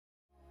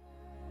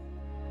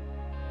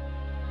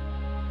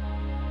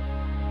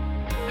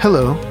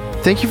Hello,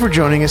 thank you for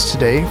joining us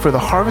today for the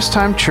Harvest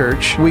Time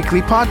Church weekly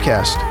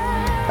podcast.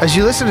 As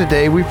you listen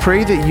today, we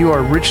pray that you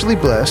are richly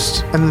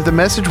blessed and that the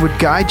message would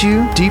guide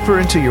you deeper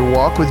into your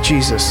walk with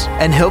Jesus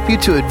and help you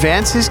to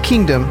advance His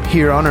kingdom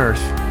here on earth.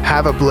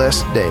 Have a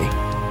blessed day.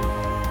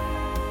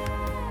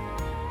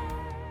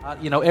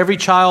 Every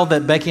child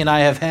that Becky and I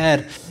have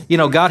had,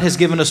 God has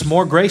given us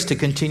more grace to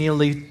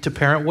continually to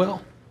parent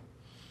well.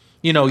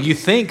 You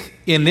think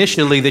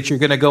initially that you're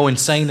going to go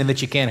insane and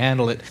that you can't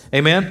handle it.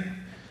 Amen?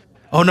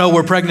 Oh no,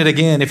 we're pregnant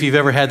again, if you've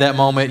ever had that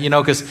moment,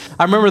 because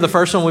I remember the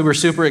first one we were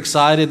super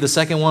excited. The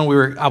second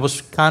one I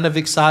was kind of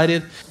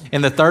excited.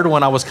 And the third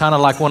one I was kind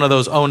of like one of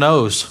those oh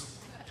no's.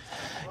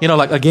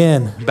 Like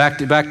again, back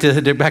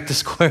to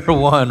square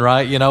one,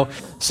 right?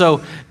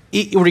 So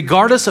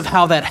regardless of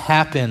how that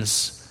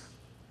happens,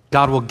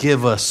 God will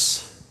give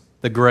us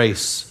the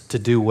grace to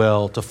do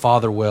well, to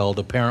father well,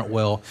 to parent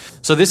well.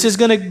 So this is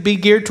going to be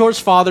geared towards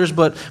fathers,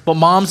 but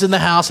moms in the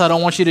house, I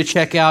don't want you to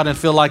check out and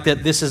feel like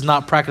that this is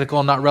not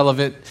practical, not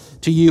relevant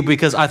to you,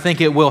 because I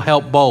think it will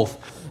help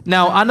both.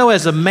 Now, I know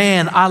as a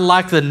man, I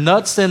like the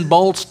nuts and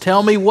bolts.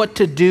 Tell me what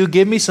to do.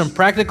 Give me some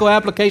practical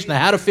application of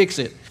how to fix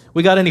it.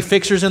 We got any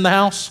fixers in the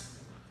house?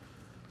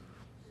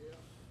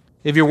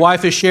 If your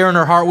wife is sharing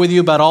her heart with you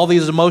about all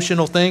these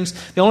emotional things,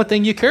 the only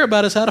thing you care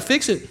about is how to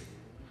fix it.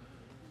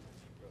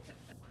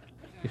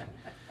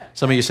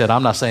 Some of you said,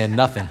 I'm not saying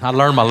nothing. I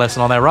learned my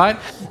lesson on that, right?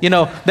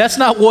 That's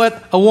not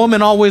what a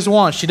woman always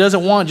wants. She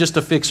doesn't want just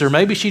a fixer.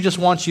 Maybe she just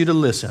wants you to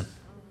listen.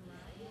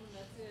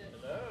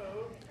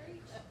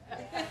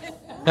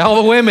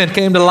 All the women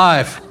came to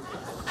life.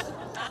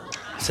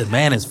 I said,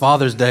 man, it's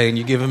Father's Day and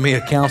you're giving me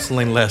a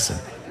counseling lesson.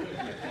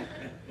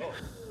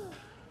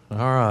 All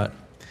right.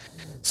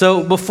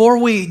 So before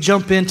we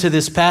jump into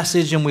this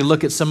passage and we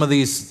look at some of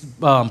these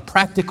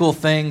practical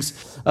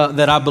things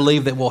that I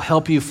believe that will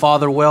help you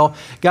father well,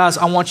 guys,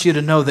 I want you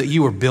to know that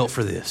you were built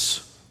for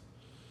this.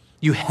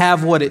 You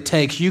have what it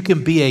takes. You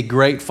can be a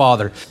great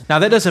father. Now,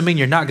 that doesn't mean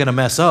you're not going to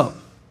mess up,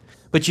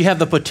 but you have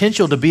the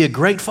potential to be a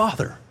great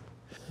father.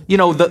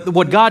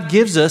 What God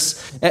gives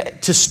us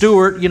to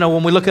steward,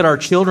 when we look at our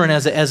children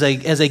as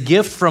a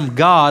gift from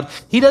God,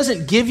 He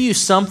doesn't give you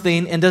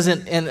something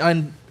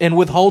and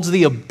withholds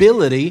the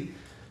ability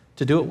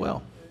to do it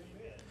well.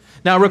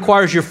 Now, it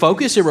requires your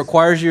focus. It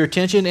requires your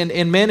attention.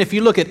 And men, if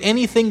you look at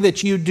anything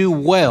that you do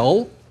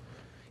well,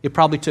 it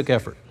probably took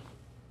effort.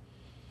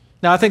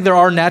 Now, I think there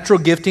are natural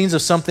giftings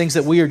of some things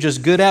that we are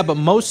just good at, but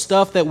most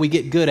stuff that we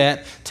get good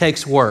at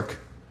takes work.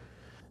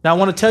 Now, I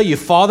want to tell you,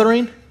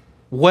 fathering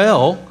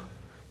well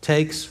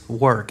takes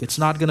work. It's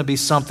not going to be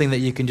something that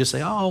you can just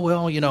say, oh,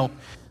 well,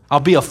 I'll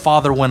be a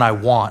father when I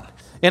want.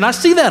 And I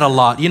see that a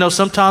lot.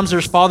 Sometimes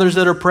there's fathers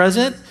that are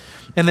present,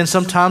 and then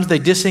sometimes they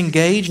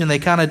disengage and they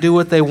kind of do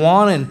what they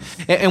want.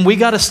 And we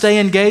got to stay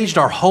engaged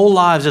our whole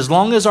lives as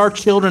long as our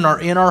children are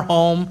in our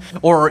home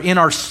or are in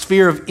our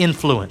sphere of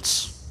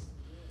influence.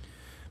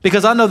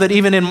 Because I know that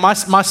even in my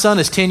son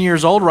is 10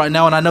 years old right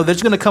now, and I know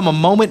there's going to come a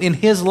moment in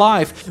his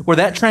life where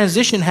that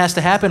transition has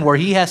to happen, where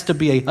he has to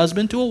be a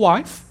husband to a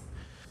wife,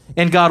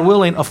 and God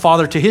willing, a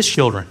father to his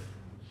children.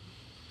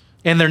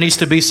 And there needs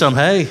to be some,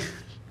 hey,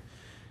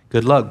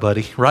 good luck,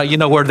 buddy, right?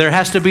 Where there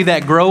has to be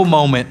that grow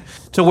moment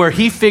to where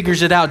he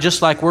figures it out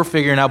just like we're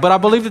figuring out. But I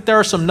believe that there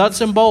are some nuts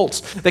and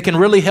bolts that can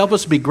really help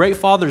us be great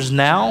fathers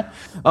now.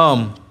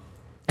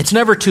 It's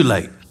never too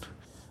late.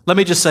 Let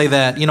me just say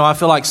that. I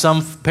feel like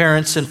some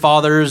parents and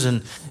fathers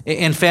and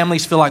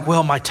families feel like,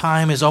 well, my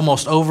time is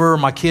almost over.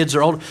 My kids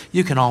are old.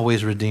 You can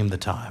always redeem the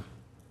time.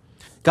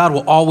 God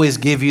will always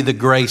give you the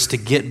grace to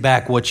get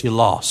back what you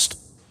lost.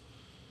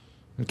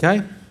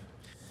 Okay?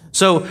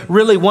 So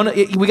really,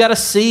 we got to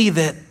see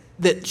that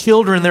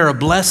children, they're a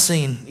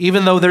blessing,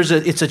 even though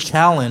it's a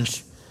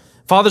challenge.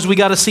 Fathers, we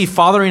got to see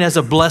fathering as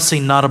a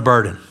blessing, not a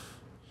burden.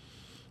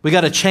 We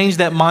got to change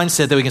that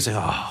mindset that we can say,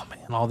 oh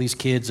man, all these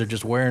kids are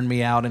just wearing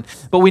me out.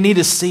 But we need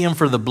to see them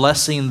for the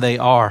blessing they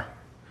are.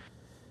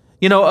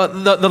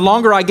 The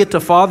longer I get to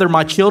father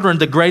my children,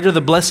 the greater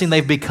the blessing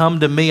they've become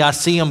to me. I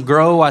see them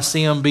grow. I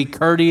see them be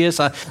courteous.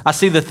 I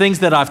see the things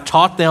that I've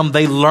taught them,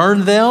 they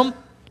learn them.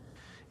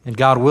 And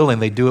God willing,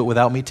 they do it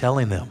without me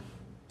telling them.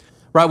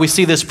 Right? We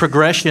see this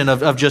progression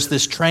of just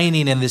this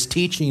training and this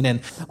teaching and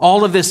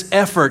all of this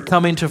effort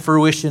coming to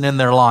fruition in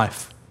their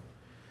life.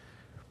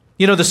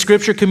 The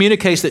Scripture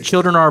communicates that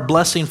children are a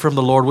blessing from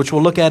the Lord, which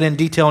we'll look at in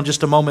detail in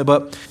just a moment.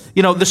 But,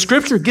 the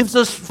Scripture gives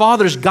us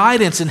fathers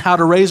guidance in how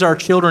to raise our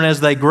children as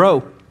they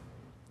grow.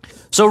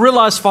 So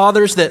realize,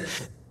 fathers,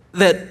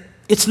 that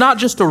it's not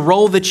just a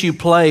role that you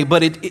play,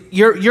 but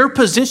your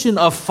position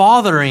of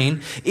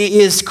fathering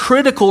is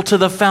critical to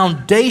the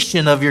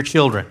foundation of your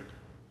children.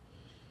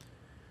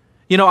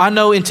 I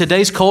know in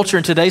today's culture,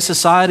 in today's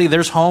society,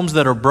 there's homes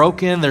that are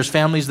broken, there's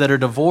families that are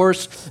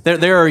divorced,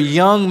 there are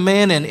young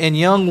men and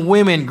young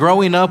women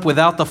growing up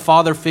without the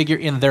father figure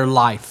in their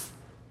life.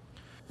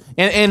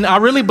 And I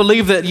really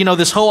believe that,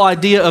 this whole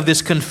idea of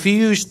this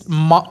confused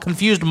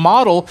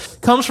model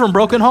comes from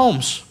broken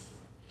homes.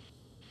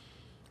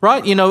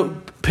 Right?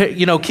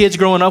 kids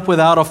growing up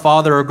without a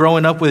father or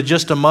growing up with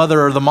just a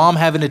mother or the mom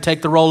having to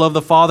take the role of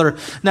the father.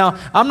 Now,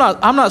 I'm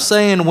not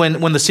saying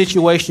when the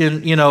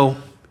situation,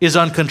 is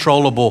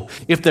uncontrollable,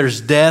 if there's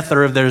death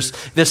or if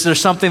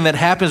there's something that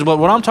happens, but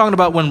what I'm talking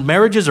about when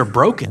marriages are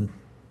broken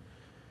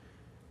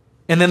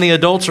and then the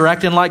adults are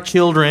acting like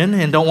children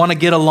and don't want to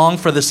get along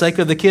for the sake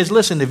of the kids.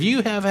 Listen, if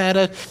you have had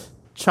a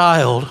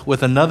child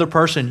with another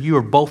person, you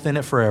are both in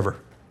it forever.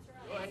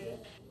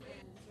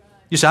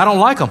 You say, I don't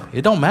like them.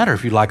 It don't matter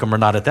if you like them or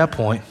not at that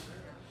point.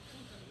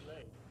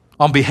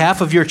 On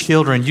behalf of your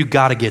children, you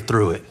got to get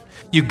through it.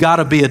 You got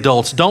to be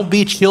adults. Don't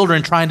be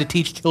children trying to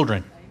teach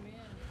children.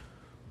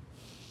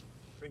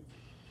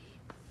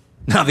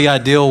 Now, the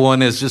ideal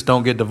one is just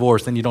don't get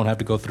divorced, then you don't have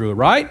to go through it,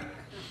 right?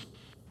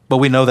 But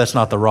we know that's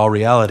not the raw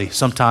reality.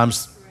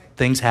 Sometimes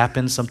things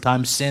happen,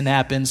 sometimes sin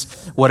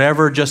happens,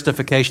 whatever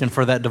justification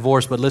for that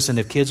divorce. But listen,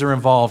 if kids are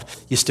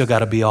involved, you still got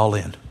to be all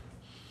in.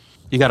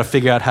 You got to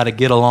figure out how to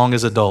get along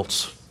as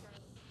adults.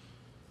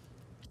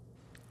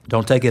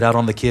 Don't take it out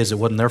on the kids. It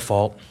wasn't their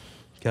fault.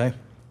 Okay?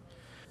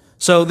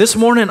 So this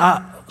morning,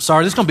 there's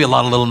going to be a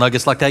lot of little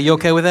nuggets like that. You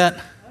okay with that?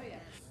 Oh, yeah.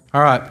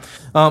 All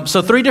right.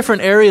 So 3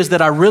 different areas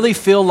that I really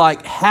feel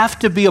like have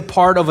to be a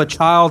part of a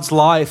child's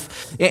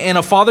life. And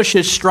a father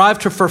should strive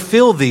to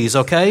fulfill these,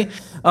 okay?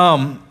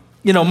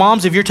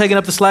 Moms, if you're taking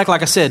up the slack,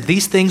 like I said,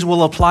 these things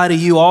will apply to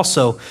you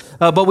also.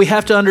 But we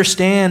have to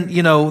understand,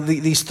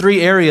 these 3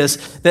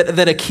 areas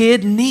that a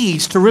kid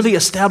needs to really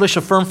establish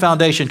a firm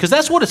foundation, because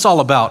that's what it's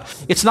all about.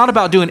 It's not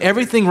about doing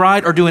everything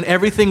right or doing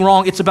everything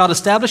wrong. It's about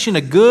establishing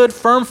a good,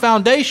 firm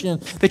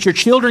foundation that your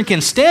children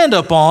can stand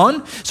up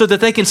on so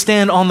that they can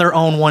stand on their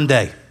own one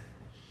day.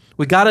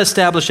 We got to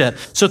establish that.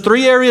 So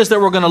 3 areas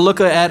that we're going to look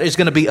at is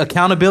going to be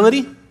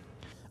accountability,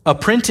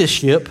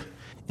 apprenticeship,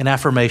 and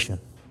affirmation.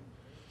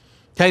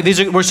 Okay,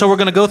 so we're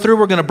going to go through,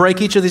 we're going to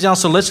break each of these down.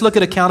 So let's look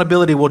at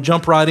accountability. We'll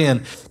jump right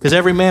in, because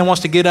every man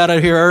wants to get out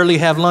of here early,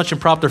 have lunch, and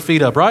prop their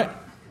feet up, right?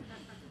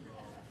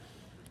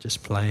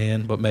 Just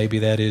playing, but maybe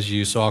that is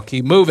you, so I'll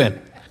keep moving.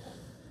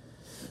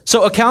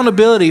 So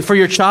accountability for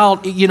your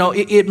child,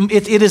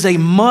 it is a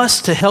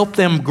must to help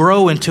them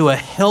grow into a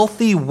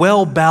healthy,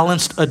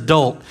 well-balanced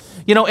adult.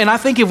 And I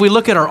think if we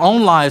look at our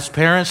own lives,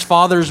 parents,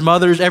 fathers,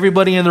 mothers,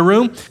 everybody in the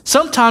room,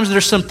 sometimes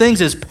there's some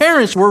things as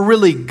parents we're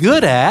really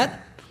good at.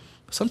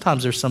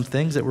 Sometimes there's some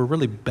things that we're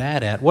really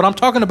bad at. What I'm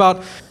talking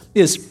about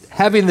is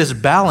having this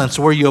balance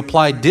where you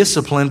apply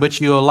discipline,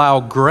 but you allow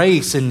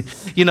grace and,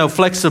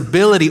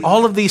 flexibility,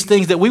 all of these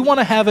things that we want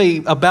to have a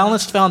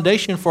balanced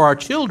foundation for our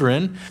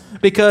children,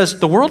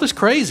 because the world is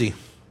crazy.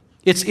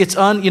 It's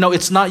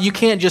not, you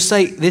can't just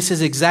say this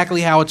is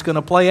exactly how it's going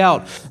to play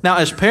out. Now,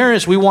 as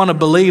parents, we want to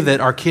believe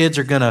that our kids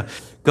are going to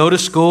go to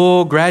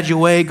school,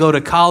 graduate, go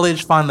to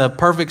college, find the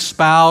perfect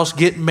spouse,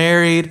 get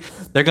married.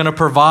 They're going to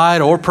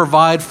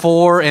provide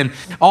for, and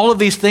all of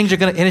these things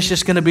and it's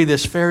just going to be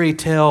this fairy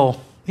tale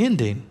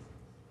ending.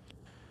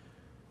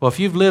 Well, if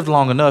you've lived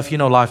long enough,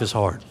 life is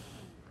hard.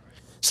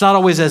 It's not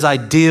always as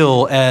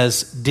ideal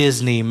as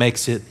Disney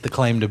makes it the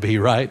claim to be,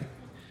 right?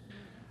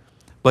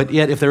 But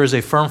yet, if there is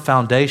a firm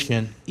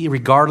foundation,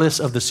 regardless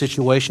of the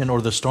situation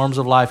or the storms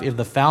of life, if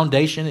the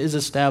foundation is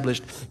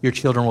established, your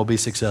children will be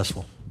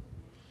successful.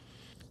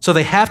 So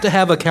they have to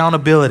have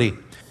accountability.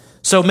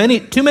 So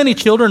too many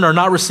children are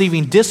not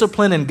receiving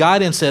discipline and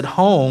guidance at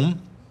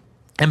home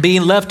and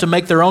being left to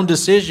make their own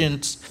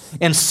decisions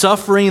and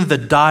suffering the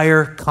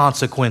dire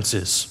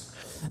consequences.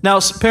 Now,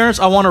 parents,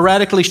 I want to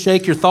radically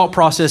shake your thought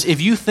process. If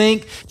you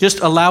think just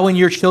allowing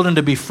your children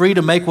to be free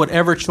to make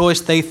whatever choice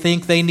they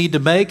think they need to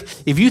make,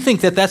 if you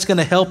think that that's going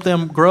to help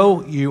them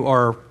grow, you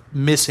are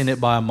missing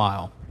it by a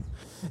mile.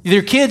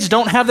 Your kids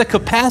don't have the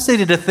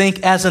capacity to think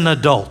as an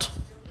adult.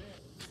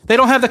 They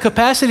don't have the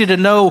capacity to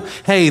know,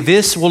 hey,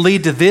 this will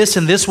lead to this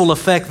and this will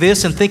affect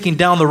this, and thinking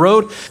down the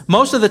road.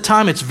 Most of the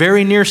time, it's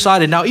very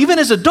nearsighted. Now, even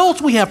as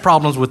adults, we have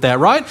problems with that,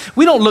 right?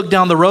 We don't look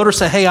down the road or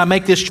say, hey, I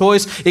make this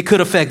choice. It could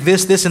affect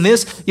this, this, and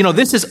this.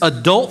 This is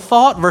adult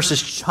thought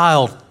versus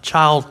child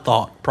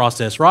thought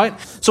process, right?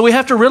 So we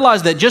have to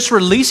realize that just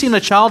releasing a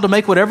child to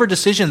make whatever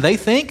decision they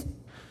think,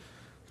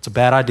 it's a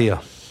bad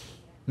idea,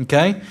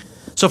 okay?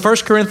 So 1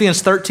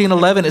 Corinthians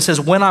 13:11, it says,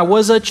 when I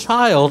was a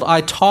child, I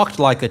talked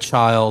like a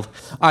child.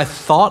 I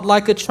thought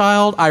like a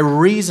child. I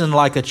reasoned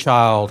like a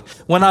child.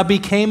 When I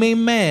became a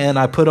man,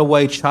 I put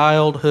away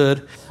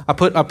childhood. I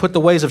put the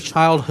ways of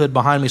childhood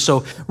behind me.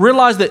 So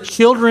realize that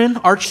children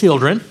are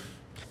children,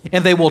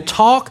 and they will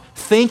talk,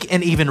 think,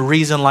 and even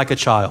reason like a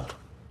child.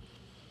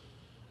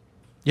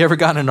 You ever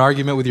gotten in an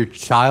argument with your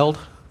child?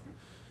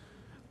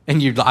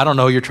 And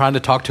you're trying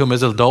to talk to him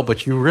as an adult,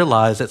 but you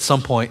realize at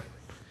some point,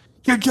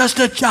 you're just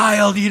a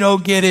child, you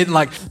don't get it.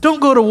 And don't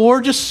go to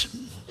war, just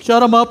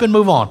shut them up and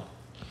move on.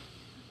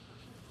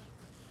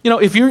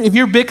 If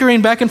you're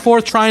bickering back and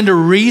forth, trying to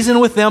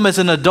reason with them as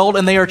an adult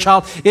and they are a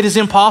child, it is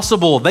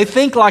impossible. They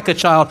think like a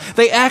child.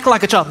 They act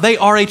like a child. They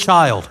are a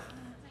child.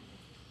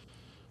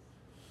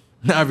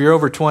 Now, if you're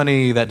over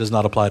 20, that does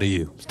not apply to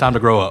you. It's time to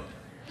grow up.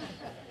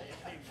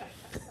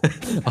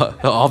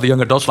 All the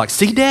young adults are like,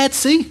 see, Dad,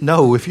 see?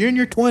 No, if you're in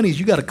your 20s,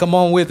 you got to come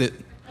on with it.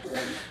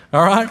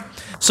 All right?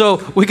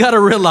 So we got to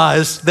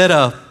realize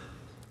that,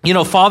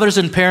 fathers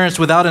and parents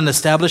without an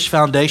established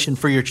foundation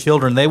for your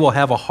children, they will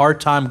have a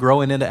hard time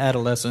growing into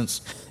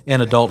adolescence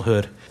and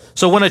adulthood.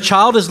 So when a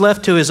child is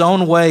left to his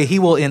own way, he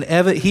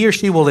or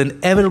she will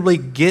inevitably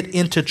get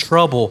into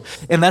trouble,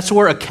 and that's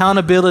where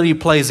accountability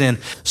plays in.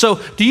 So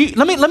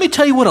let me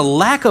tell you what a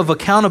lack of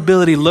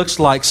accountability looks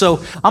like.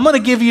 So I'm going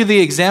to give you the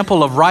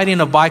example of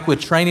riding a bike with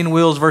training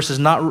wheels versus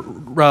not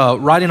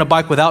riding a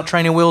bike without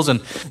training wheels.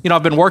 And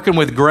I've been working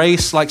with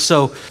Grace,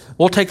 so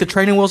we'll take the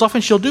training wheels off,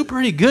 and she'll do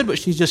pretty good, but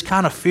she's just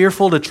kind of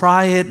fearful to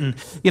try it. And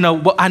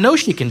but I know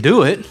she can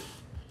do it.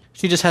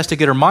 She just has to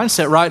get her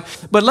mindset right.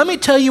 But let me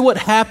tell you what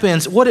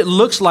happens, what it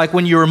looks like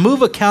when you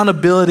remove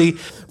accountability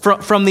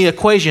from the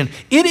equation.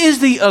 It is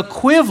the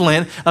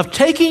equivalent of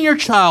taking your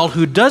child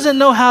who doesn't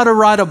know how to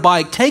ride a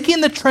bike, taking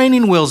the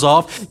training wheels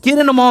off,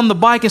 getting them on the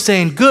bike and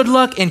saying, good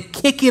luck, and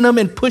kicking them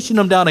and pushing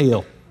them down a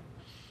hill.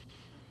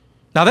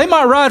 Now, they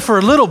might ride for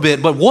a little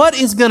bit, but what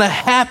is going to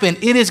happen?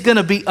 It is going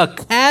to be a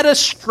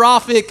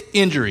catastrophic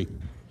injury.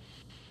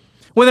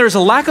 When there's a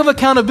lack of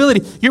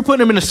accountability, you're putting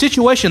them in a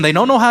situation they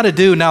don't know how to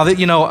do. Now, that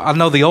I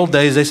know the old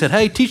days, they said,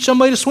 hey, teach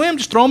somebody to swim,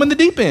 just throw them in the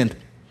deep end.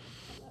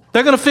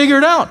 They're going to figure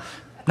it out.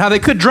 Now, they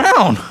could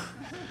drown.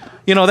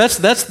 That's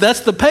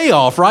the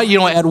payoff, right?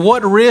 At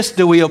what risk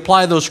do we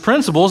apply those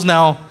principles?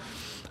 Now,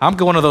 I'm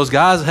one of those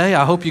guys, hey,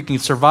 I hope you can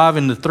survive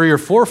in the 3 or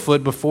 4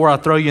 foot before I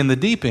throw you in the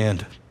deep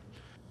end.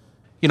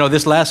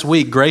 This last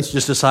week, Grace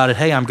just decided,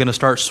 hey, I'm going to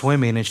start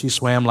swimming, and she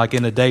swam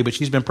in a day, but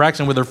she's been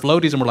practicing with her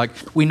floaties, and we're like,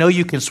 we know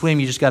you can swim,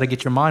 you just got to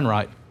get your mind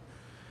right.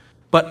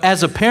 But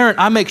as a parent,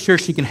 I make sure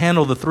she can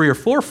handle the 3 or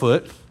 4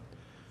 foot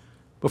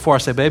before I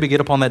say, baby, get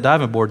up on that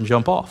diving board and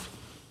jump off.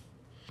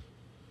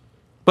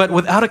 But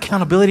without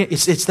accountability,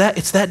 it's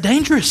that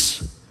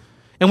dangerous.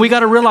 And we got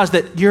to realize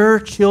that your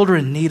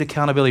children need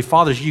accountability.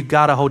 Fathers, you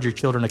got to hold your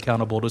children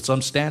accountable to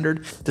some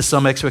standard, to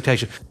some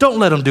expectation. Don't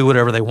let them do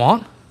whatever they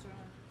want.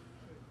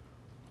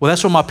 Well,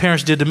 that's what my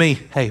parents did to me.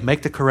 Hey,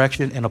 make the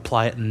correction and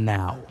apply it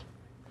now.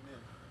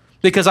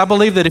 Because I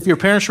believe that if your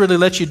parents really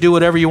let you do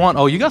whatever you want,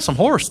 you got some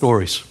horror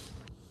stories.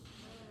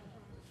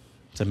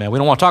 I said, man, we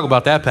don't want to talk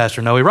about that,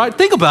 Pastor Noe, right?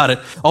 Think about it.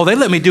 They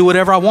let me do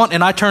whatever I want,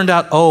 and I turned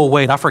out,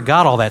 wait, I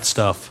forgot all that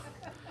stuff.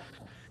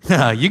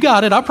 You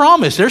got it, I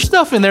promise. There's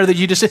stuff in there that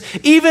you just,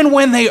 even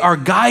when they are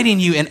guiding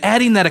you and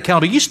adding that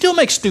accountability, you still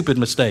make stupid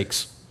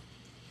mistakes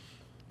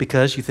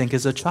because you think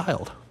as a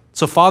child.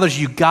 So fathers,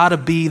 you got to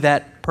be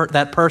that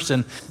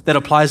person that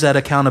applies that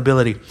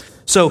accountability.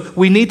 So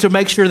we need to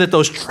make sure that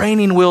those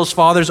training wheels,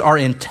 fathers, are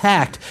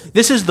intact.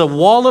 This is the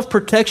wall of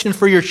protection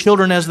for your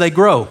children as they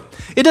grow.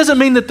 It doesn't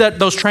mean that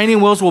those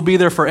training wheels will be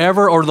there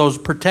forever or those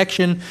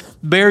protection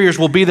barriers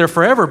will be there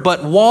forever,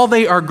 but while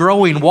they are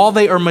growing, while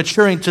they are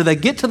maturing, till they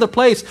get to the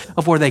place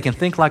of where they can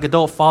think like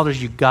adult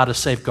fathers, you got to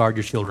safeguard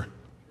your children.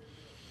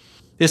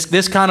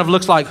 This kind of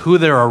looks like who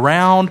they're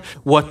around,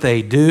 what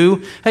they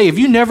do. Hey, if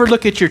you never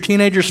look at your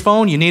teenager's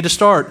phone, you need to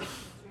start.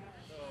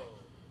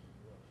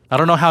 I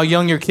don't know how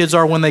young your kids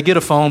are when they get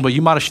a phone, but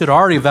you might have should have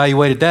already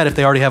evaluated that if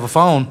they already have a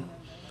phone.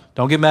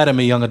 Don't get mad at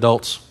me, young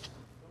adults.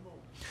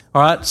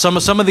 All right, some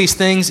of these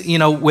things,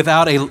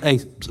 without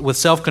with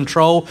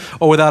self-control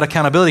or without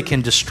accountability,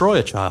 can destroy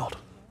a child.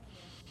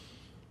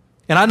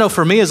 And I know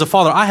for me as a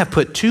father, I have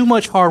put too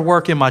much hard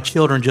work in my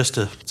children just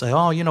to say,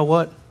 you know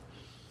what?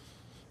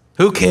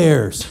 Who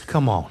cares?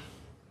 Come on.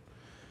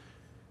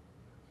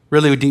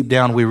 Really deep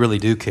down, we really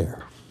do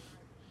care.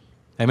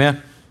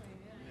 Amen?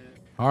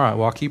 All right,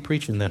 well, I'll keep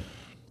preaching then.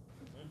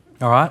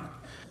 All right?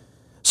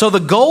 So the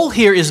goal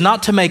here is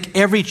not to make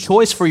every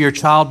choice for your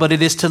child, but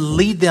it is to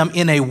lead them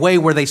in a way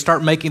where they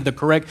start making the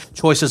correct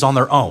choices on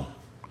their own.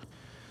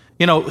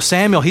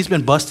 Samuel, he's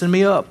been busting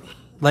me up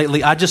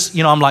lately.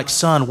 I'm like,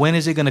 son, when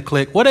is it going to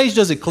click? What age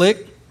does it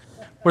click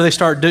where they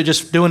start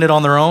just doing it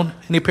on their own?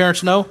 Any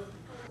parents know?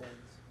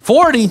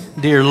 40?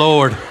 Dear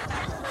Lord.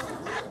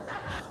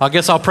 I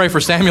guess I'll pray for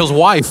Samuel's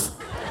wife.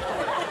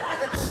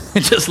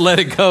 And just let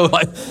it go.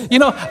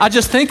 I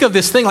just think of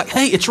this thing like,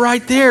 hey, it's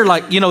right there.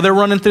 They're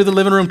running through the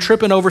living room,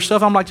 tripping over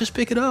stuff. I'm like, just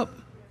pick it up.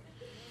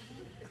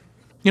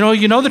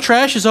 The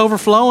trash is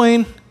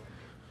overflowing.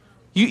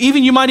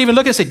 You might even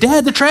look and say,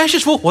 Dad, the trash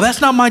is full. Well, that's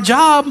not my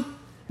job.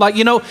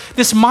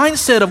 This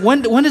mindset of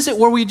when is it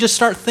where we just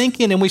start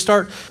thinking and we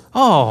start,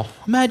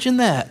 imagine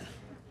that.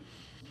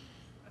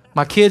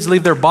 My kids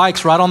leave their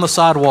bikes right on the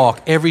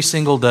sidewalk every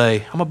single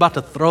day. I'm about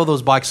to throw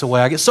those bikes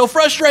away. I get so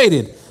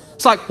frustrated.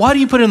 It's like, why do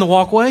you put it in the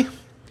walkway?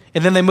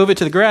 And then they move it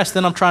to the grass.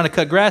 Then I'm trying to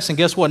cut grass, and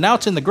guess what? Now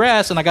it's in the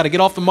grass, and I got to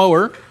get off the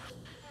mower.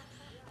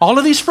 All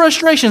of these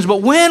frustrations.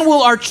 But when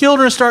will our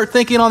children start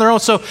thinking on their own?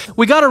 So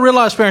we got to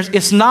realize, parents,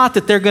 it's not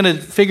that they're going to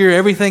figure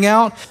everything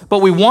out, but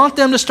we want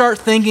them to start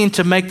thinking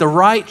to make the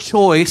right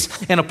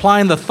choice and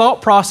applying the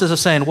thought process of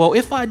saying, well,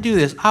 if I do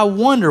this, I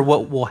wonder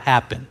what will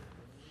happen.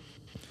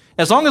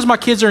 As long as my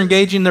kids are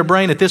engaging their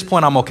brain, at this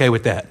point, I'm okay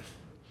with that.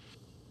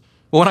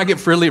 But when I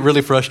get really,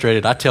 really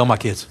frustrated, I tell my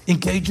kids,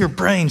 engage your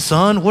brain,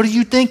 son. What are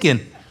you thinking?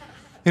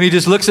 And he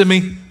just looks at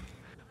me.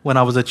 When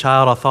I was a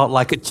child, I thought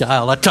like a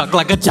child. I talked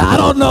like a child. I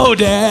don't know,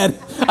 Dad.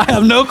 I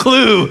have no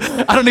clue.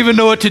 I don't even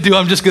know what to do.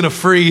 I'm just going to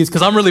freeze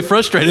because I'm really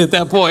frustrated at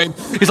that point.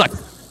 He's like,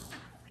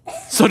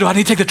 so do I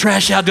need to take the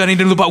trash out? Do I need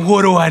to do about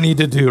what do I need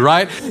to do,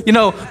 right?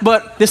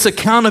 But this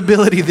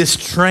accountability, this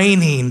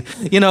training,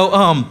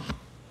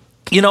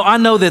 I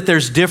know that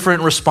there's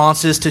different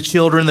responses to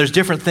children. There's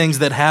different things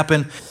that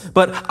happen,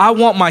 but I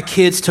want my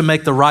kids to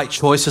make the right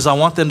choices. I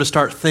want them to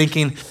start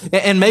thinking,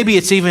 and maybe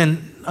it's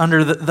even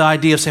under the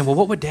idea of saying, well,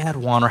 what would Dad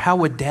want? Or how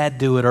would Dad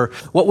do it? Or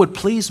what would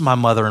please my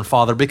mother and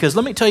father? Because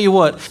let me tell you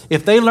what,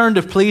 if they learn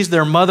to please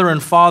their mother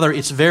and father,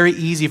 it's very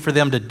easy for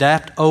them to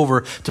adapt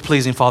over to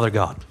pleasing Father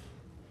God.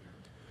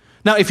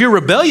 Now, if you're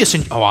rebellious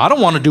and, I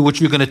don't want to do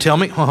what you're going to tell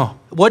me,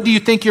 what do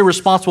you think your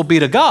response will be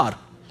to God?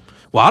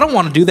 Well, I don't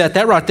want to do that.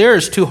 That right there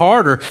is too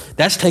hard, or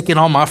that's taking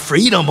all my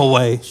freedom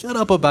away. Shut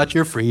up about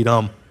your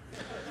freedom.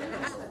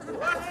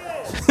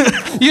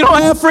 You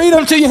don't have freedom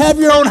until you have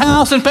your own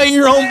house and pay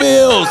your own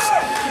bills.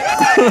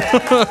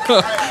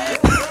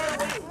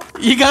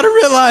 You got to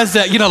realize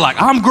that,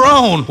 I'm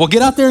grown. Well,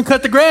 get out there and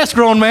cut the grass,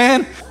 grown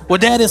man. Well,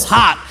 Dad, is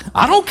hot.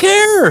 I don't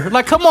care.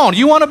 Like, come on.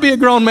 You want to be a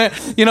grown man.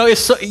 You're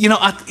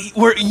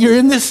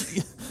in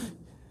this.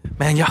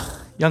 Man,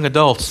 young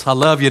adults, I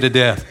love you to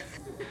death.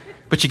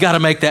 But you got to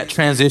make that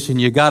transition.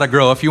 You got to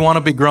grow. If you want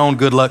to be grown,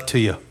 good luck to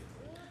you.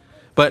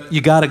 But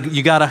you got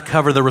to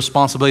cover the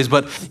responsibilities.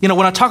 But,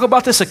 when I talk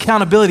about this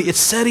accountability, it's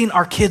setting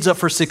our kids up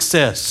for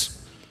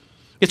success.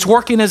 It's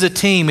working as a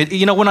team.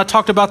 When I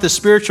talked about this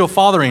spiritual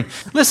fathering,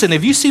 listen,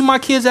 if you see my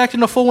kids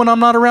acting a fool when I'm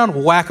not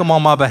around, whack them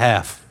on my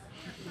behalf.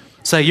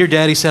 Say, your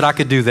daddy said I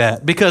could do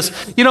that. Because,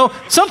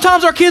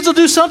 sometimes our kids will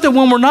do something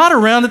when we're not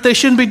around that they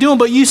shouldn't be doing,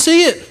 but you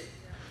see it.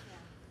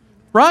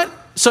 Right?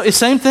 So it's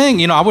same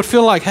thing. I would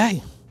feel like,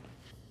 hey,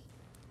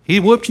 he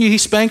whooped you, he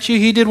spanked you,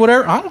 he did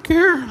whatever. I don't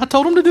care. I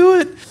told him to do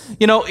it.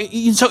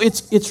 So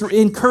it's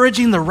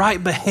encouraging the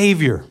right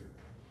behavior.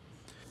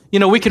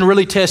 We can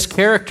really test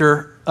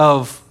character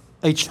of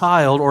a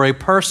child or a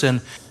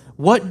person.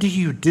 What do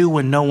you do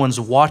when no one's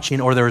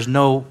watching or there's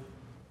no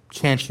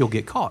chance you'll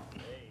get caught?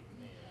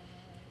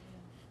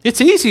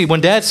 It's easy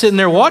when Dad's sitting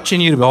there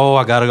watching you to go,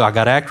 I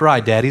gotta act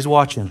right. Daddy's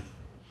watching.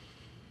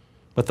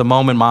 But the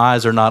moment my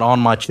eyes are not on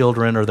my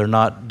children or they're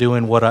not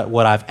doing what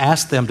I've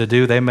asked them to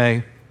do, they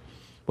may,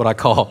 what I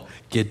call,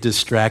 get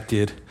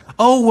distracted.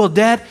 Oh, well,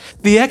 Dad,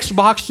 the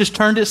Xbox just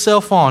turned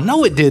itself on.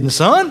 No, it didn't,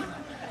 son.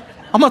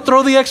 I'm going to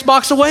throw the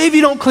Xbox away if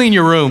you don't clean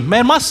your room.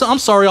 Man, my son, I'm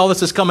sorry all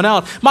this is coming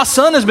out. My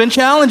son has been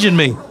challenging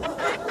me.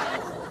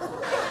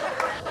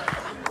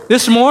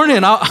 This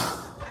morning,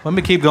 let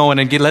me keep going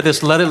and let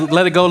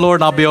it go,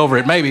 Lord, and I'll be over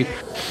it, maybe.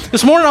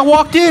 This morning I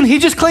walked in. He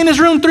just cleaned his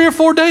room 3 or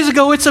 4 days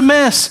ago. It's a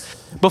mess.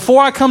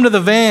 Before I come to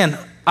the van,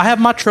 I have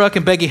my truck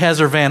and Becky has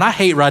her van. I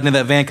hate riding in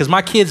that van because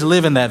my kids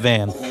live in that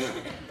van.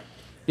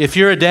 If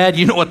you're a dad,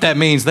 you know what that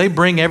means. They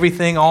bring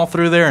everything all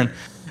through there.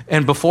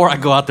 And before I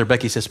go out there,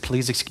 Becky says,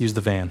 please excuse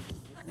the van.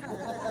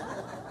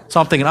 So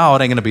I'm thinking, it ain't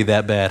going to be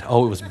that bad.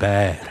 Oh, it was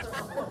bad.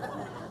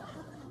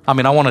 I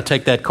want to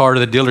take that car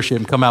to the dealership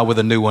and come out with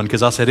a new one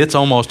because I said, it's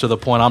almost to the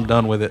point I'm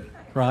done with it,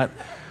 right?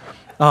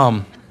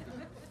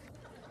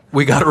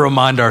 We got to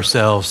remind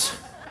ourselves,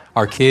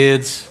 our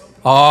kids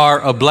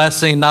are a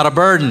blessing, not a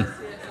burden.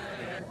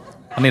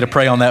 I need to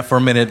pray on that for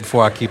a minute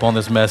before I keep on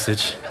this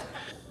message.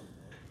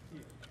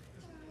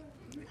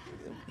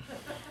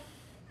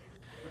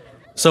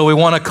 So we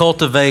want to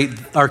cultivate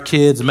our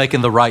kids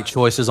making the right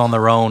choices on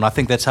their own. I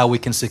think that's how we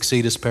can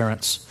succeed as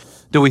parents.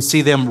 Do we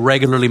see them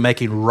regularly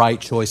making right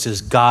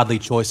choices, godly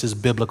choices,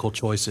 biblical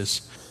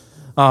choices?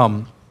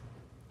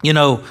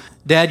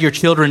 Dad, your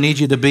children need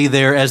you to be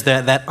there as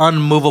that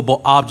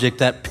unmovable object,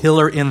 that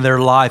pillar in their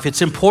life.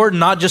 It's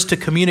important not just to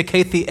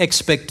communicate the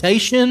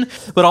expectation,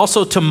 but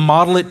also to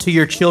model it to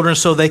your children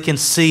so they can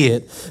see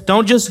it.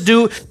 Don't just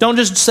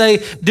say,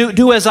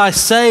 do as I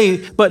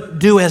say, but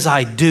do as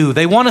I do.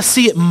 They want to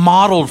see it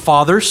modeled,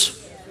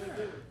 fathers.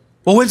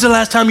 Well, when's the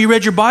last time you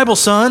read your Bible,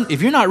 son?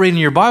 If you're not reading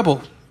your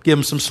Bible, give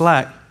them some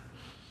slack.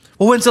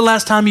 Well, when's the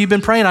last time you've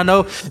been praying? I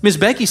know Miss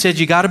Becky said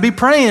you got to be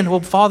praying.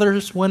 Well,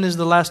 fathers, when is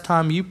the last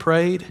time you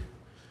prayed?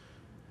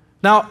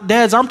 Now,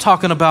 dads, I'm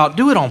talking about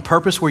do it on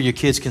purpose where your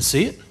kids can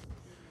see it.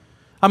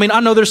 I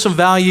know there's some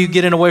value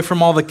getting away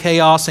from all the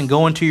chaos and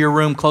going to your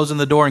room, closing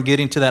the door and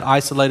getting to that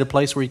isolated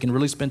place where you can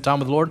really spend time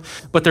with the Lord.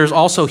 But there's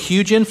also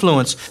huge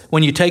influence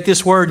when you take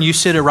this word and you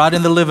sit it right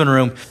in the living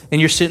room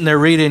and you're sitting there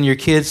reading and your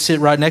kids sit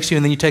right next to you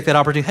and then you take that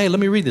opportunity, hey, let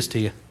me read this to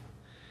you.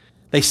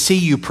 They see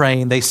you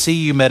praying. They see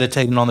you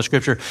meditating on the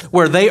scripture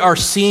where they are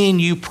seeing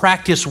you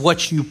practice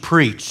what you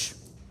preach.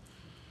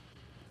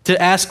 To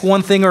ask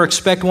one thing or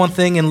expect one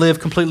thing and live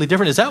completely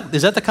different. Is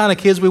that the kind of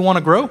kids we want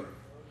to grow?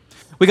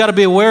 We got to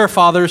be aware,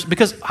 fathers,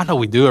 because I know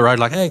we do it, right?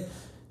 Like, hey,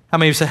 how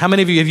many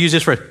of you have used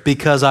this phrase?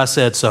 Because I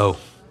said so.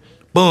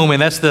 Boom, and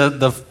that's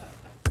the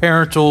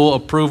parental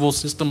approval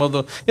system of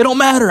it don't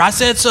matter, I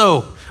said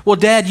so. Well,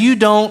 Dad, you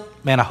don't.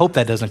 Man, I hope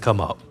that doesn't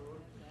come up.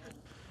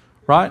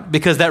 Right?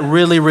 Because that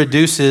really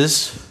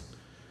reduces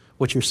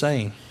what you're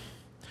saying.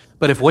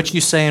 But if what you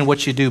say and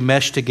what you do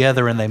mesh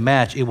together and they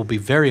match, it will be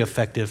very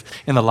effective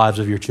in the lives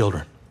of your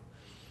children.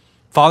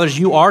 Fathers,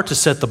 you are to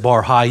set the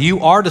bar high. You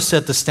are to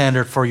set the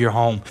standard for your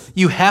home.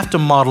 You have to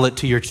model it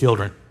to your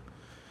children.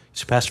 You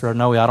say, Pastor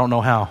Noe, I don't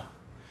know how.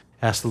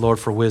 Ask the Lord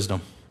for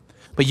wisdom.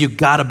 But you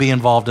got to be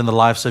involved in the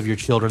lives of your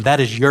children. That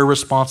is your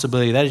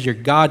responsibility. That is your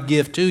God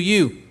gift to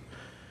you.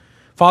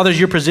 Fathers,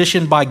 you're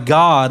positioned by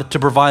God to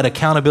provide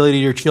accountability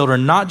to your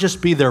children, not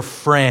just be their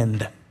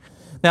friend.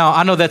 Now,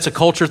 I know that's a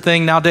culture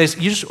thing nowadays.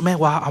 You just,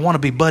 I want to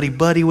be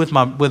buddy-buddy with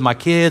my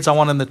kids. I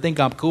want them to think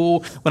I'm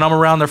cool when I'm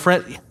around their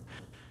friends.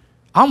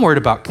 I'm worried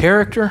about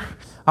character.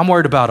 I'm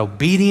worried about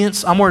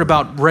obedience. I'm worried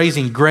about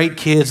raising great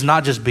kids,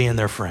 not just being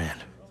their friend.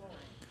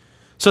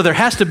 So there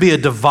has to be a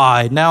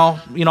divide.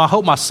 Now, I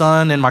hope my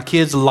son and my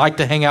kids like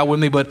to hang out with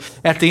me, but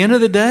at the end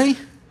of the day,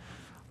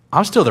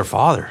 I'm still their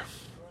father.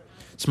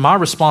 It's my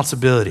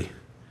responsibility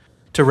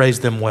to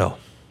raise them well.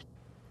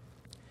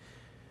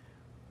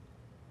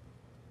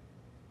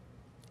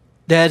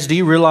 Dads, do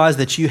you realize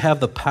that you have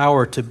the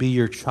power to be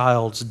your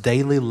child's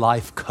daily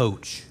life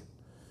coach?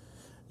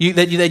 Do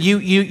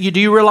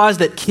you realize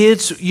that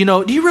kids, do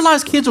you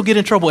realize kids will get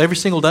in trouble every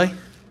single day?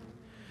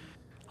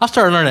 I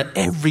started learning that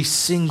every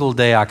single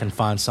day I can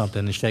find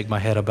something to shake my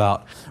head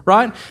about,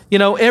 right?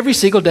 Every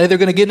single day they're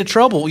going to get into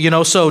trouble,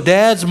 so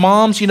dads,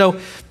 moms,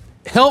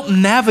 help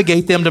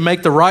navigate them to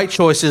make the right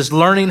choices,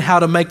 learning how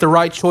to make the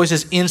right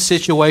choices in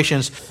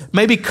situations,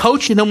 maybe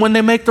coaching them when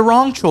they make the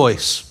wrong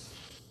choice.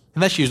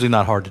 And that's usually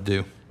not hard to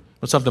do.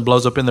 When something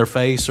blows up in their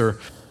face, or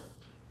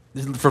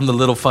from the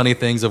little funny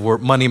things of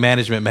money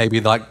management, maybe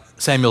like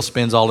Samuel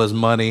spends all his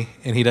money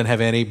and he doesn't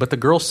have any, but the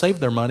girls save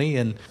their money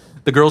and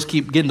the girls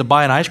keep getting to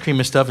buying ice cream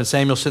and stuff, and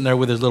Samuel's sitting there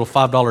with his little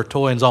 $5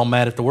 toy and is all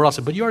mad at the world. I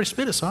said, but you already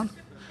spent it, son.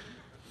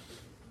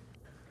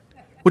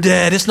 Well,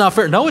 Dad, it's not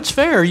fair. No, it's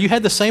fair. You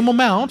had the same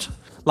amount.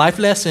 Life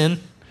lesson.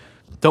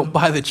 Don't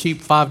buy the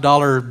cheap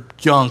 $5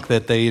 junk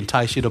that they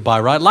entice you to buy,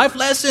 right? Life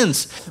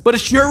lessons. But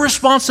it's your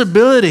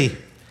responsibility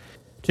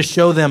to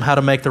show them how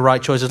to make the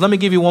right choices. Let me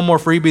give you one more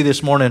freebie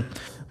this morning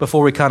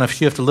before we kind of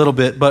shift a little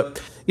bit.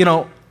 But,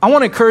 I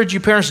want to encourage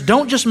you parents,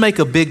 don't just make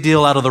a big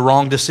deal out of the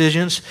wrong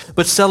decisions,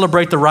 but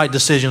celebrate the right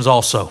decisions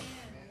also.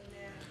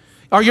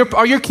 Are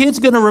your kids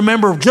going to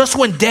remember just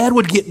when Dad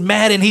would get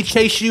mad and he'd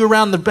chase you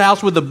around the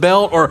house with a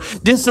belt or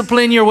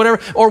discipline you or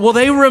whatever? Or will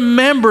they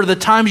remember the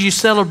times you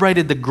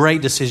celebrated the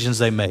great decisions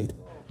they made?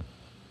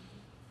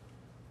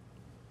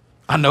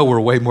 I know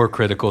we're way more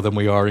critical than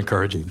we are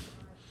encouraging.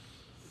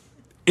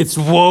 It's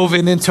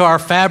woven into our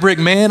fabric,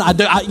 man.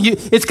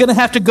 It's going to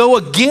have to go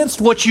against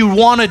what you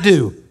want to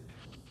do.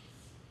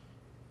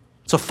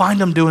 So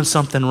find them doing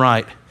something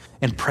right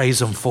and praise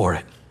them for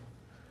it.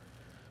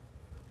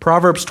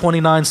 Proverbs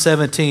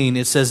 29:17,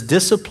 it says,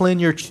 discipline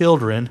your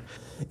children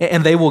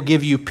and they will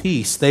give you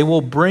peace. They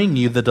will bring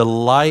you the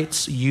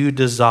delights you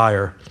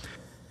desire.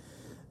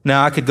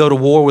 Now, I could go to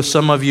war with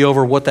some of you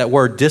over what that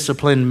word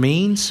discipline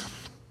means,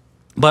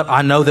 but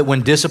I know that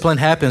when discipline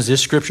happens,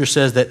 this scripture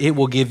says that it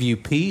will give you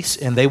peace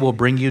and they will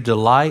bring you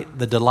delight,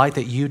 the delight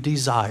that you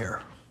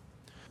desire.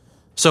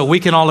 So we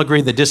can all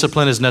agree that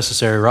discipline is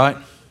necessary, right?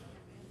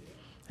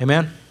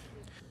 Amen?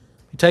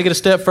 You take it a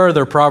step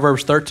further,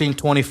 Proverbs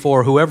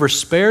 13:24, whoever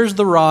spares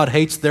the rod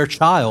hates their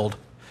child,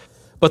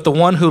 but the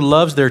one who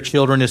loves their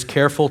children is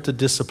careful to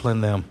discipline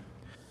them.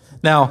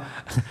 Now,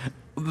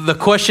 the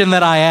question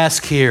that I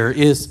ask here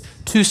is,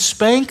 to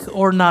spank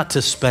or not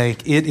to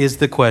spank? It is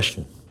the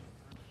question.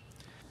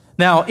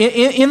 Now,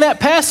 in that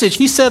passage,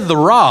 he said the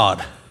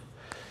rod.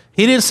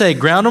 He didn't say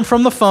ground them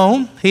from the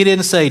phone. He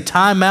didn't say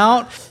time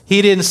out.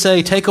 He didn't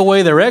say take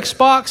away their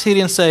Xbox. He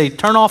didn't say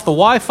turn off the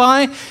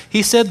Wi-Fi.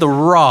 He said the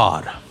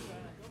rod.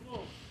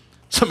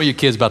 Some of you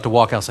kids about to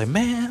walk out and say,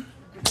 man,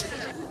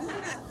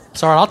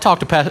 sorry, I'll talk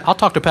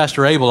to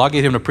Pastor Abel. I'll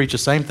get him to preach the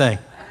same thing.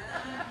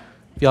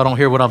 If y'all don't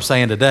hear what I'm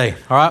saying today,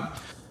 all right?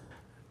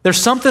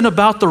 There's something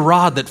about the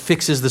rod that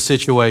fixes the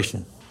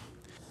situation.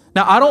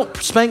 Now, I don't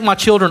spank my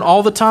children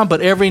all the time, but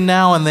every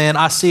now and then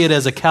I see it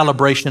as a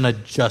calibration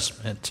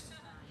adjustment.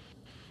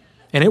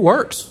 And it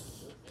works.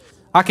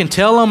 I can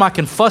tell them, I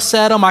can fuss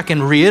at them, I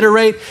can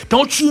reiterate,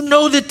 don't you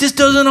know that this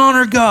doesn't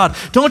honor God?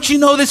 Don't you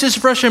know this is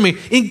frustrating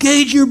me?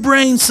 Engage your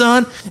brain,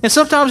 son. And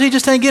sometimes he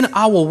just ain't getting it.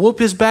 I will whoop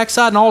his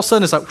backside, and all of a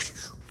sudden it's like,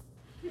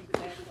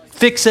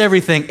 fix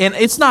everything. And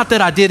it's not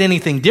that I did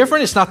anything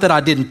different. It's not that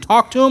I didn't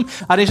talk to him.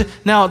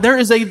 Now,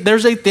 there's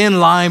a thin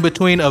line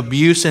between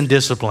abuse and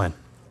discipline.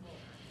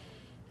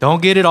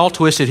 Don't get it all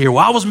twisted here.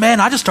 Well, I was mad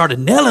and I just started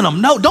nailing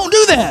them. No, don't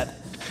do that.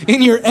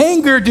 In your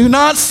anger, do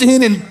not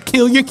sin and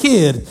kill your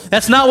kid.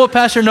 That's not what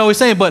Pastor Noe is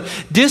saying, but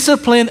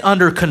discipline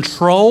under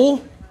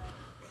control,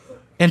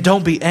 and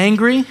don't be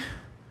angry.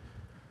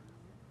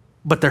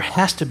 But there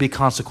has to be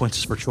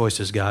consequences for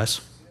choices,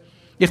 guys.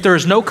 If there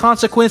is no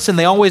consequence and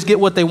they always get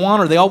what they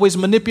want or they always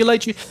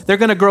manipulate you, they're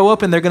going to grow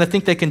up and they're going to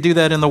think they can do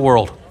that in the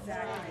world.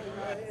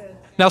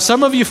 Now,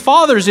 some of you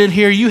fathers in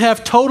here, you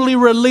have totally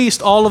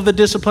released all of the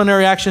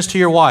disciplinary actions to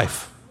your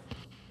wife.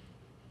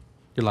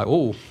 You're like,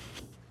 oh,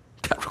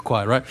 got real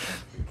quiet, right?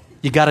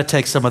 You got to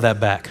take some of that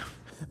back.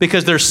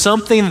 because there's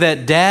something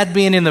that dad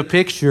being in the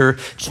picture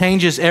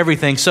changes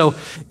everything. So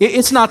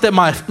it's not that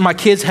my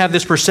kids have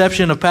this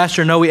perception of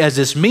Pastor Noe as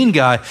this mean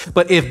guy,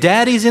 but if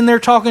daddy's in there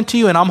talking to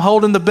you and I'm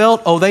holding the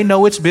belt, oh, they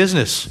know it's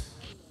business.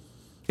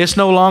 It's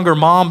no longer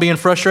mom being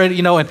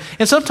frustrated,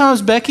 and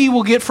sometimes Becky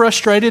will get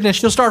frustrated and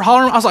she'll start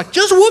hollering. I was like,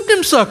 just whoop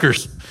them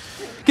suckers.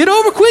 Get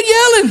over, quit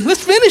yelling.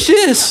 Let's finish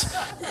this.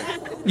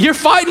 You're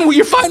fighting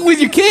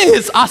with your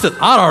kids. I said,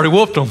 I'd already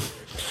whooped them.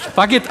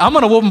 I'm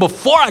going to whoop them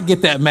before I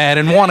get that mad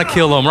and want to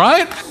kill them,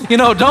 right?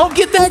 Don't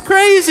get that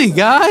crazy,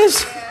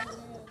 guys.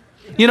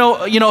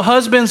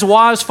 Husbands,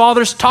 wives,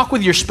 fathers, talk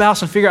with your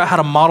spouse and figure out how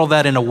to model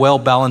that in a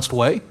well-balanced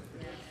way.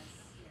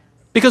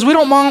 Because we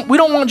don't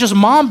want just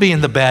mom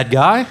being the bad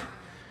guy.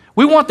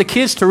 We want the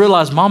kids to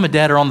realize mom and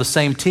dad are on the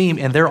same team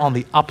and they're on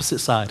the opposite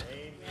side.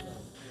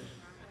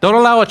 Don't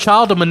allow a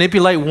child to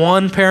manipulate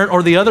one parent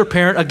or the other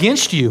parent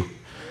against you.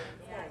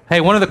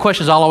 Hey, one of the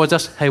questions I'll always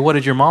ask, hey, what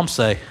did your mom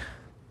say?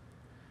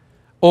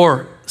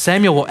 Or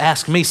Samuel will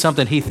ask me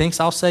something he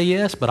thinks I'll say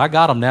yes, but I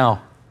got him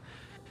now.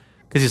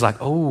 Because he's like,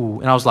 oh.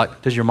 And I was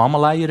like, does your mom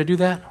allow you to do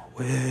that?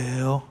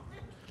 Well.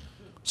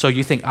 So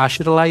you think I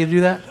should allow you to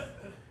do that?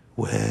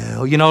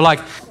 Well,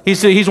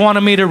 he's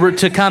wanting me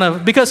to kind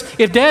of, because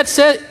if dad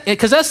said,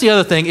 because that's the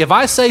other thing. If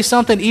I say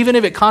something, even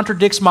if it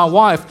contradicts my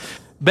wife,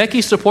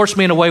 Becky supports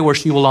me in a way where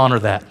she will honor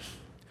that.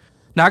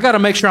 Now, I got to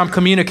make sure I'm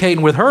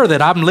communicating with her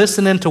that I'm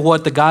listening to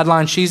what the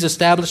guidelines she's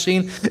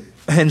establishing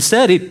and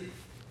set it.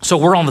 So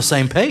we're on the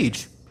same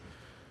page.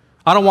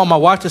 I don't want my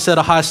wife to set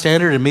a high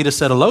standard and me to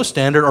set a low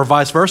standard, or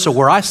vice versa,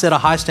 where I set a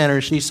high standard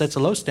and she sets a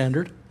low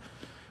standard.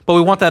 But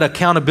we want that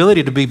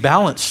accountability to be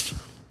balanced,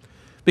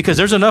 because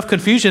there's enough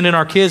confusion in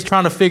our kids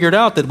trying to figure it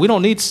out that we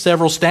don't need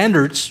several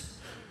standards.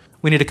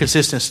 We need a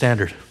consistent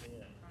standard.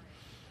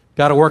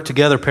 Got to work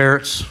together,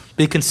 parents.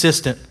 Be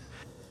consistent.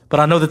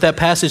 But I know that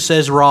passage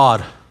says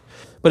rod,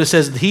 but it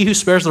says he who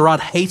spares the rod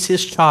hates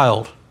his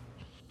child.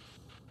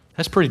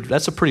 That's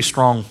a pretty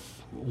strong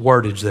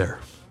wordage there.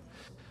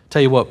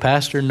 Tell you what,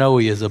 Pastor Noe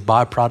is a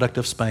byproduct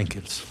of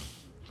spankings.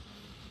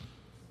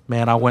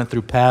 Man, I went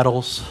through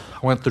paddles.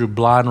 I went through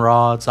blind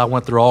rods. I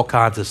went through all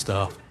kinds of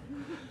stuff.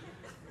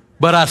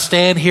 But I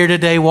stand here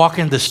today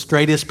walking the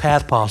straightest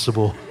path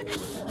possible.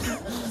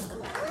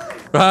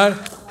 Right?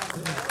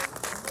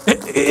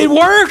 It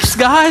works,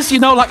 guys.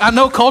 I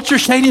know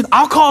culture's changing.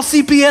 I'll call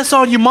CPS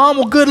on you, Mom.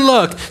 Well, good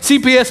luck.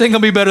 CPS ain't going to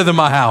be better than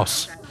my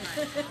house.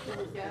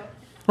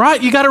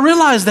 Right? You got to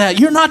realize that.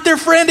 You're not their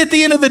friend at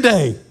the end of the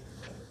day.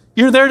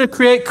 You're there to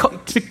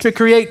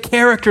create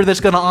character that's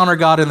going to honor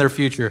God in their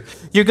future.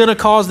 You're going to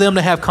cause them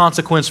to have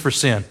consequence for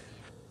sin.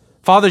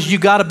 Fathers, you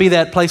got to be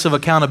that place of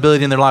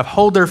accountability in their life.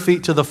 Hold their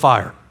feet to the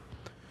fire.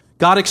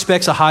 God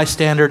expects a high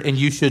standard, and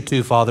you should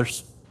too,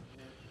 fathers.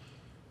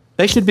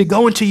 They should be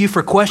going to you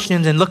for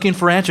questions and looking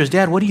for answers.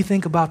 Dad, what do you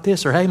think about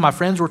this? Or, hey, my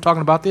friends were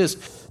talking about this.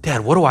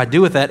 Dad, what do I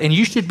do with that? And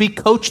you should be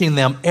coaching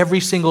them every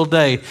single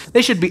day.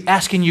 They should be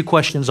asking you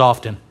questions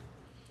often.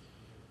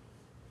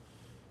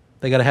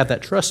 They got to have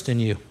that trust in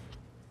you.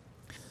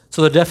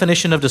 So the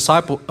definition of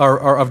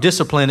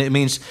discipline, it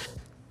means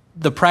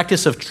the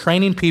practice of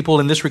training people,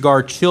 in this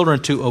regard,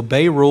 children, to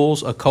obey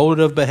rules, a code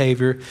of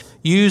behavior,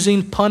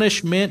 using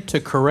punishment to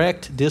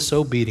correct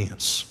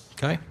disobedience.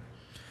 Okay?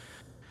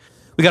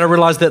 We got to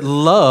realize that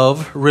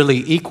love really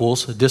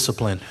equals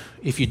discipline.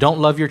 If you don't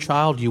love your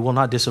child, you will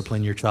not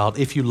discipline your child.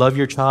 If you love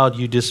your child,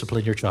 you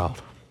discipline your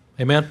child.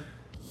 Amen?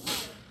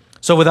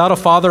 So without a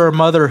father or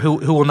mother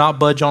who will not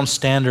budge on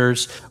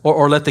standards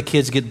or let the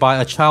kids get by,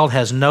 a child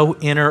has no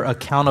inner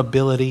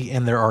accountability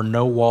and there are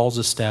no walls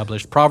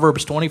established.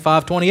 Proverbs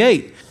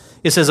 25:28,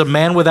 it says, a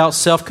man without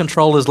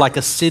self-control is like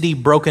a city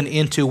broken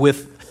into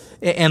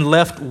and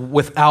left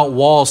without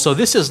walls. So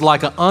this is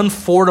like an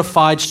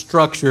unfortified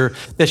structure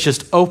that's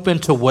just open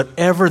to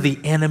whatever the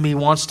enemy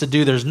wants to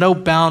do. There's no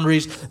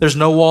boundaries. There's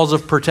no walls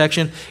of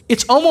protection.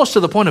 It's almost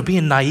to the point of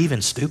being naive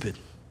and stupid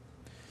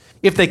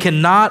if they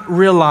cannot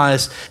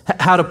realize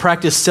how to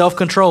practice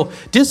self-control.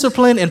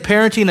 Discipline and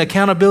parenting and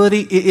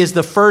accountability is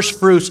the first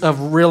fruits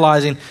of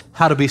realizing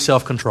how to be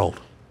self-controlled.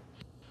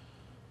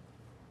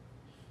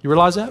 You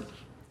realize that?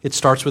 It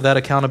starts with that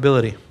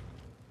accountability.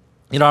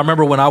 I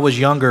remember when I was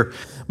younger,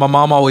 my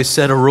mom always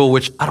said a rule,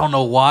 which I don't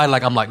know why.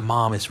 I'm like,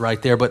 Mom, it's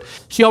right there. But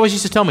she always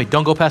used to tell me,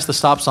 don't go past the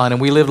stop sign.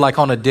 And we lived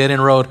on a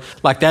dead-end road.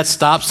 That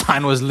stop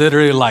sign was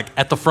literally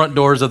at the front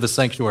doors of the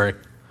sanctuary.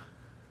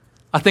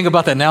 I think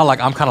about that now,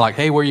 I'm kind of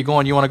hey, where are you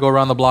going? You want to go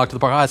around the block to the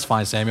park? Oh, that's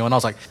fine, Samuel. And I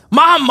was like,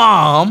 my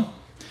mom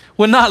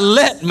would not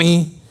let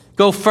me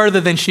go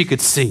further than she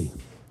could see.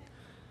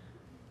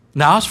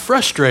 Now I was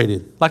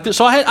frustrated.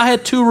 So I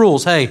had two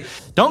rules. Hey,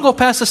 don't go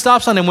past the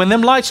stop sign, and when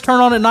them lights turn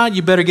on at night,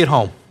 you better get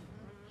home.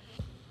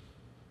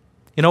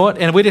 You know what?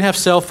 And we didn't have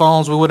cell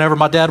phones. We would never.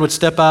 My dad would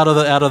step out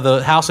of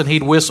the house and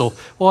he'd whistle.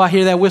 Well, I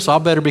hear that whistle. I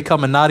better be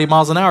coming 90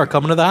 miles an hour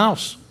coming to the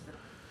house.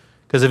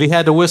 Because if he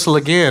had to whistle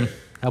again,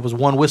 that was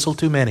one whistle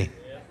too many.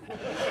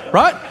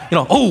 Right?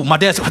 My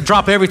dad's going to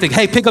drop everything.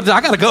 Hey, pick up this.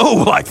 I got to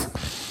go.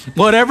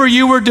 Whatever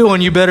you were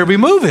doing, you better be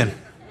moving.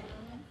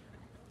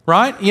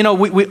 right?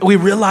 We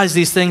realize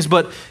these things,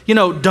 but,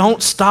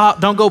 don't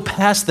stop. Don't go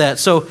past that.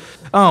 So,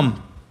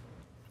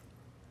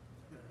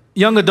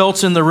 young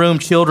adults in the room,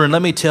 children,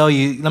 let me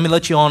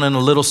let you on in a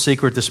little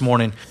secret this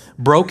morning.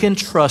 Broken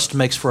trust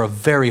makes for a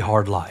very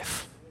hard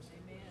life.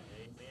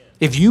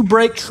 If you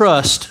break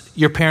trust,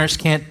 your parents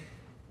can't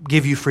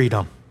give you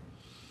freedom.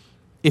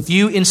 If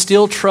you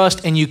instill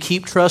trust and you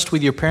keep trust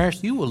with your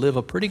parents, you will live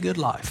a pretty good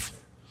life.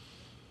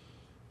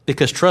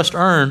 Because trust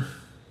earned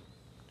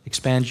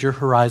expands your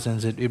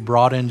horizons. It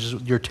broadens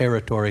your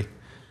territory.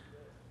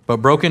 But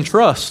broken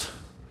trust,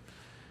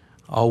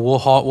 we'll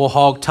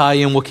hog tie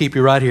you and we'll keep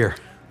you right here.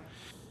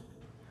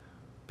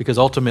 Because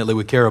ultimately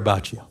we care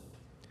about you.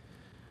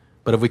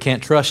 But if we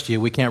can't trust you,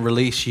 we can't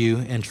release you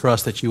and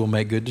trust that you will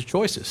make good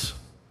choices.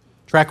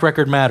 Track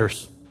record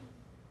matters.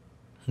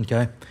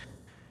 Okay?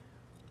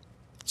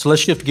 So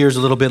let's shift gears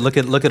a little bit. Look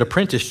at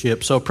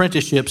apprenticeship. So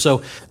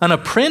an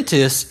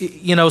apprentice,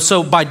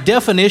 so by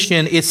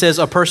definition, it says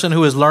a person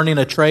who is learning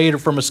a trade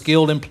from a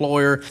skilled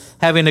employer,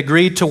 having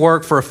agreed to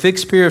work for a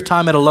fixed period of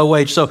time at a low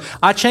wage. So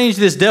I changed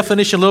this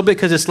definition a little bit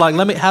because it's like,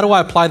 how do I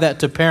apply that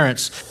to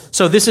parents?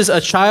 So this is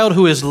a child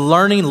who is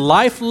learning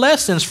life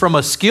lessons from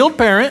a skilled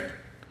parent,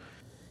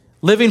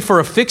 living for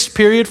a fixed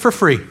period for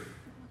free.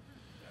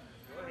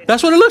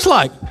 That's what it looks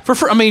like. For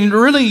free. I mean,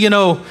 really,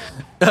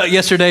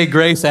 yesterday,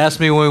 Grace asked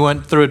me when we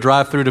went through a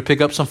drive-thru to pick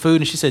up some food,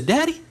 and she said,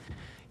 "Daddy,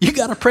 you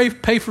got to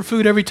pay for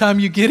food every time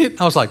you get it?"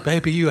 I was like,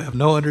 "Baby, you have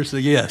no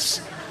understanding."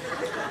 Yes.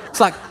 It's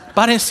like,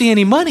 but I didn't see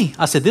any money.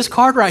 I said, "This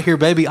card right here,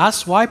 baby, I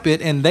swipe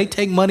it, and they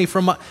take money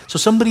from so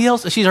somebody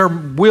else." Her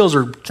wheels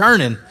are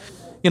churning,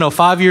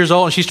 5 years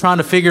old, and she's trying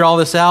to figure all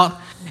this out.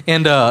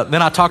 And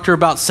then I talked to her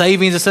about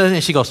savings and stuff,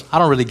 and she goes, "I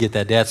don't really get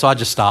that, Dad," so I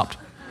just stopped.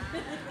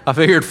 I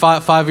figured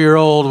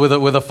five-year-old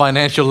with a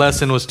financial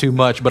lesson was too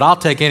much, but I'll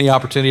take any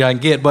opportunity I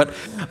can get. But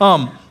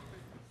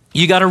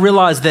you got to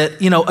realize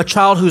that, a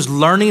child who's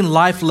learning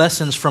life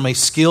lessons from a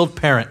skilled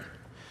parent.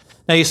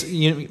 Now,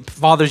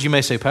 fathers, you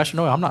may say, "Pastor,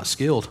 no, I'm not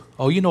skilled."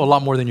 Oh, you know a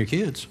lot more than your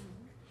kids.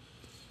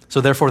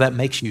 So therefore, that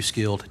makes you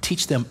skilled.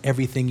 Teach them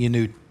everything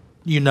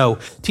you know.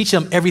 Teach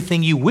them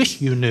everything you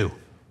wish you knew.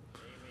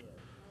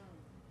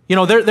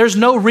 There's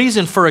no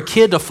reason for a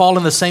kid to fall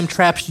in the same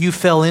traps you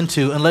fell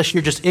into unless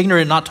you're just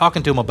ignorant and not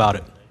talking to them about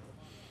it.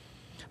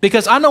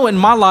 Because I know in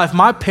my life,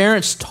 my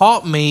parents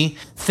taught me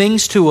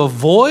things to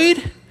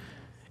avoid,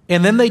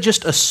 and then they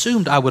just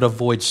assumed I would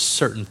avoid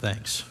certain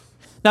things.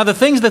 Now, the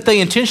things that they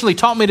intentionally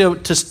taught me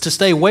to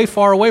stay way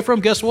far away from,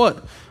 guess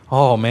what?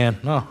 Oh, man,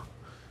 no.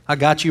 I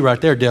got you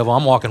right there, devil.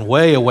 I'm walking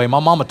way away.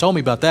 My mama told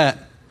me about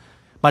that.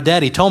 My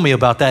daddy told me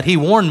about that. He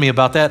warned me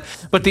about that.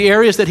 But the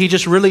areas that he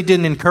just really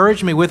didn't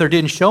encourage me with or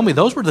didn't show me,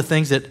 those were the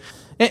things that,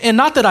 and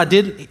not that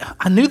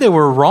I knew they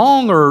were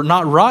wrong or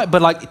not right,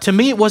 but to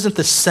me, it wasn't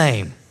the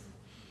same.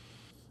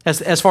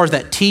 As far as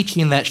that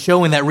teaching, that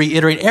showing, that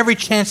reiterating, every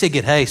chance they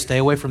get, hey, stay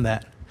away from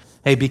that.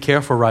 Hey, be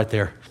careful right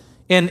there.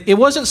 And it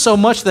wasn't so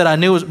much that I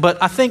knew,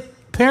 but I think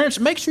parents,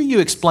 make sure you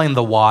explain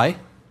the why.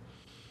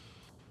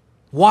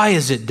 Why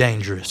is it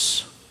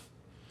dangerous?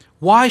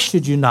 Why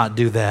should you not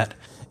do that?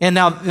 And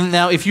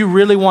now, if you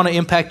really want to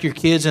impact your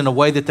kids in a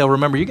way that they'll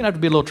remember, you're going to have to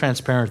be a little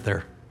transparent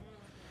there.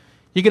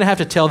 You're going to have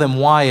to tell them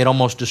why it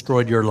almost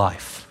destroyed your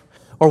life,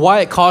 or why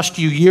it cost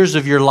you years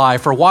of your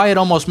life, or why it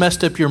almost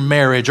messed up your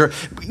marriage, or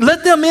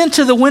let them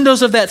into the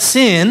windows of that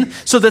sin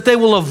so that they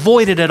will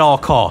avoid it at all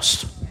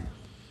costs.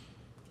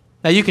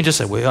 Now, you can just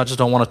say, well, I just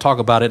don't want to talk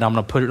about it, and I'm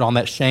going to put it on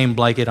that shame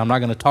blanket. I'm not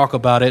going to talk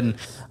about it, and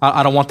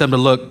I don't want them to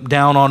look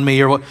down on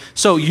me.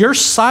 So your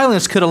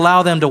silence could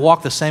allow them to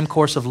walk the same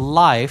course of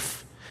life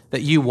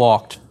that you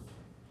walked.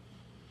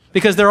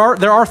 Because there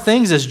are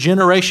things as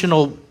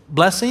generational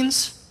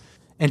blessings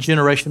and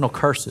generational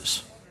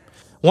curses.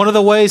 One of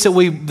the ways that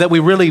we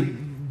really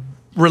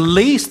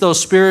release those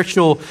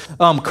spiritual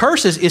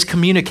curses is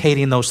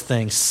communicating those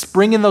things,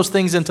 bringing those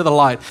things into the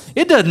light.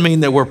 It doesn't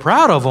mean that we're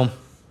proud of them,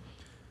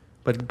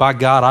 but by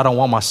God, I don't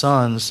want my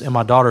sons and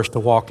my daughters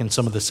to walk in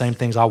some of the same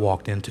things I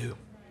walked into.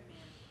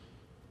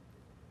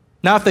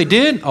 Now, if they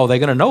did, they're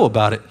going to know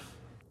about it,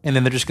 and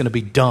then they're just going to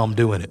be dumb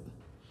doing it.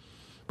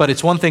 But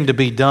it's one thing to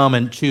be dumb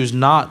and choose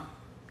not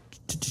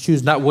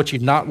what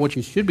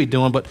you should be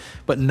doing,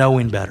 but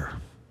knowing better.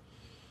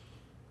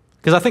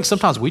 Because I think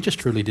sometimes we just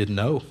truly didn't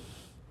know.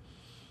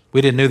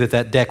 We didn't know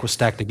that deck was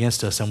stacked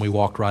against us, and we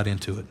walked right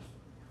into it.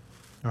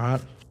 All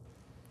right?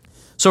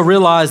 So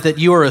realize that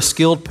you are a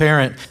skilled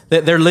parent,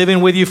 that they're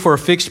living with you for a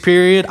fixed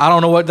period. I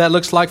don't know what that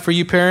looks like for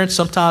you parents.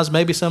 Sometimes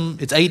maybe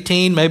it's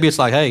 18. Maybe it's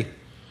like, hey,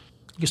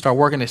 you can start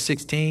working at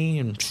 16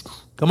 and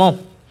come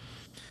on.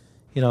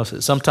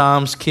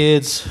 Sometimes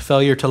kids,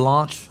 failure to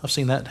launch. I've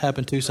seen that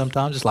happen too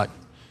sometimes. It's like,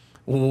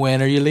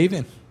 when are you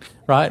leaving?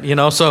 Right?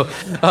 So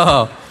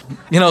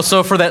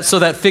for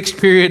that fixed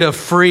period of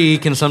free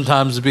can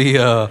sometimes be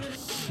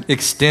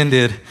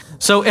extended.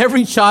 So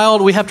every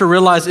child, we have to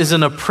realize, is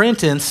an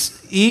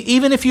apprentice,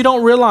 even if you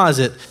don't realize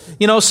it.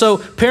 So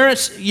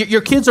parents,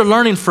 your kids are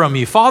learning from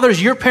you.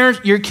 Fathers, your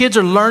kids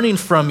are learning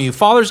from you.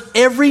 Fathers,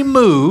 every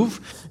move,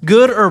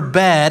 good or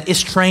bad,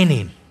 is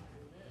training.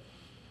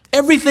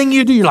 Everything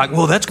you do, you're like,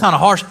 well, that's kind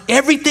of harsh.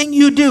 Everything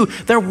you do,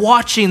 they're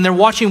watching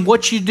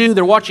what you do.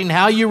 They're watching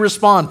how you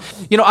respond.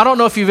 I don't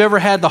know if you've ever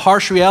had the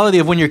harsh reality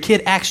of when your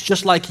kid acts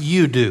just like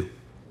you do.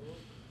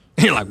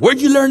 And you're like, where'd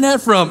you learn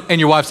that from?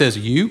 And your wife says,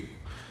 you.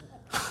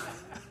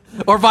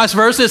 Or vice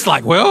versa. It's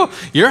like, well,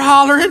 you're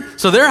hollering,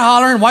 so they're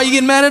hollering. Why are you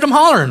getting mad at them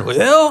hollering?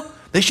 Well,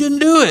 they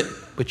shouldn't do it.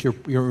 But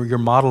you're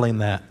modeling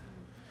that.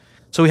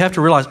 So we have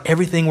to realize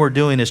everything we're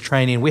doing is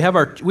training. We have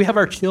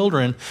our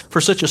children for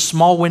such a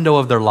small window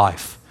of their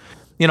life.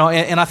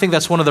 And I think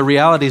that's one of the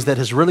realities that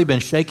has really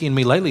been shaking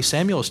me lately.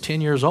 Samuel is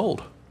 10 years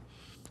old.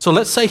 So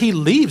let's say he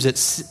leaves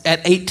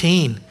at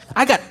 18.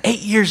 I got 8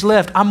 years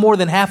left. I'm more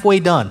than halfway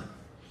done.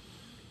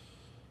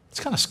 It's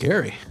kind of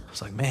scary.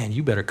 It's like, man,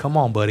 you better come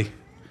on, buddy.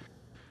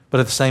 But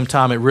at the same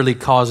time, it really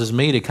causes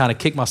me to kind of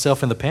kick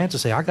myself in the pants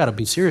and say, I got to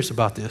be serious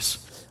about this.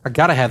 I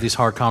got to have these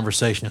hard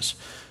conversations.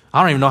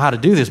 I don't even know how to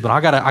do this, but I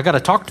got to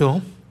talk to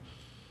him,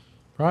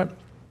 right?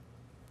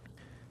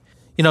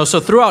 So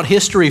throughout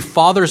history,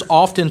 fathers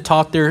often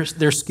taught their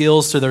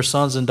skills to their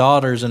sons and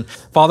daughters. And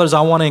fathers,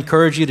 I want to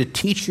encourage you to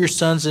teach your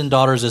sons and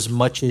daughters as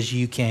much as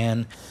you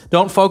can.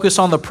 Don't focus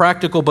on the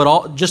practical, but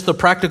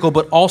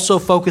also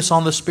focus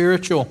on the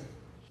spiritual.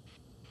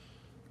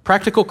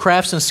 Practical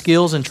crafts and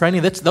skills and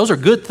training, those are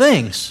good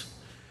things,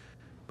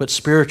 but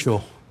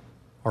spiritual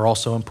are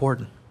also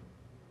important.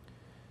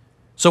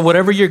 So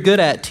whatever you're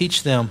good at,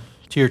 teach them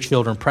to your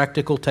children,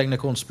 practical,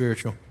 technical, and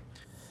spiritual.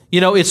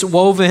 It's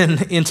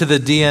woven into the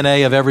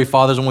DNA of every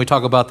father when we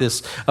talk about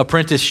this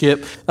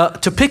apprenticeship,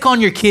 to pick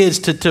on your kids,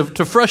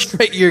 to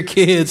frustrate your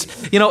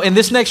kids. In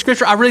this next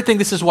scripture, I really think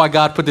this is why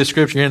God put this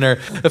scripture in there.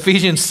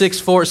 Ephesians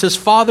 6:4, it says,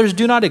 fathers,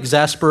 do not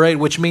exasperate,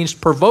 which means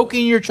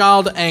provoking your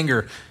child to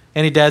anger.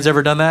 Any dads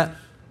ever done that?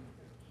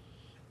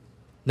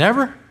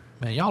 Never?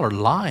 Man, y'all are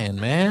lying,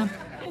 man.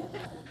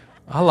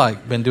 I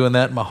been doing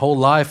that my whole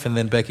life. And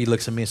then Becky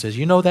looks at me and says,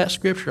 you know that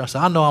scripture? I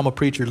said, I know, I'm a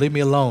preacher. Leave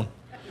me alone.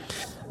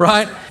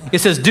 Right? It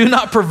says, do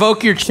not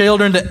provoke your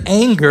children to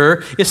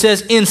anger. It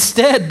says,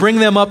 instead, bring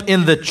them up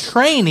in the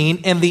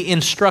training and the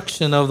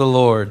instruction of the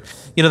Lord.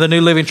 The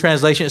New Living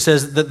Translation, it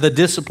says the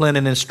discipline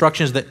and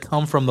instructions that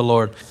come from the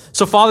Lord.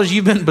 So fathers,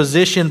 you've been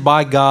positioned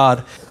by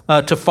God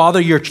to father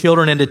your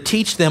children and to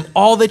teach them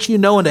all that you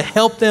know and to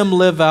help them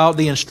live out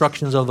the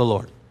instructions of the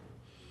Lord.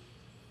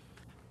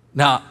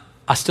 Now,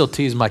 I still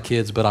tease my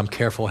kids, but I'm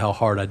careful how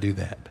hard I do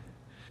that.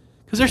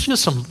 Because there's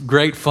just some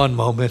great fun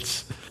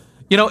moments.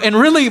 And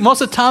really, most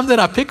of the time that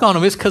I pick on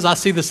them is because I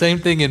see the same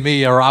thing in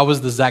me, or I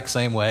was the exact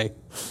same way,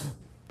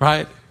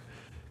 right?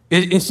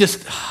 It's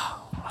just,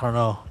 I don't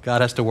know.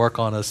 God has to work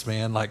on us,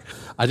 man.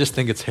 I just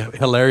think it's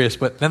hilarious.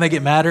 But then they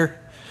get madder,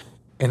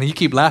 and then you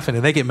keep laughing,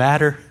 and they get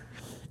madder,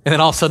 and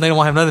then all of a sudden they don't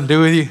want to have nothing to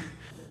do with you.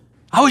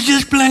 I was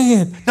just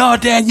playing. No,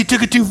 Dad, you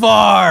took it too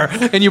far,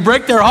 and you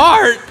break their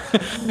heart.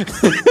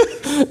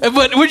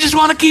 But we just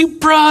want to keep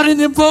prodding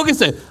and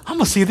focusing. I'm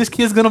gonna see if this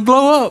kid's gonna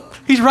blow up.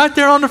 He's right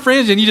there on the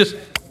fringe, and you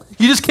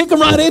just kick him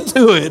right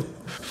into it,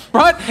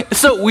 right?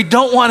 So we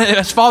don't want to,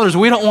 as fathers,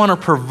 we don't want to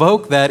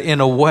provoke that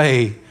in a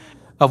way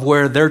of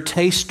where their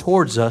taste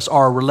towards us,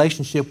 our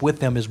relationship with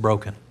them is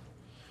broken.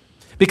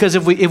 Because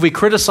if we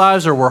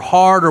criticize or we're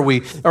hard or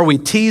we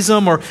tease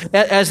them, or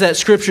as that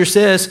scripture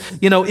says,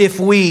 if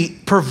we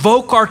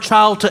provoke our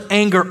child to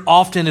anger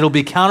often, it'll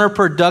be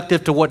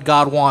counterproductive to what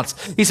God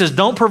wants. He says,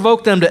 don't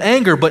provoke them to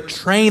anger, but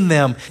train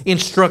them,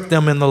 instruct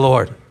them in the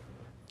Lord.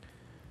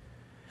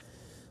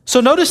 So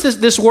notice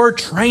this word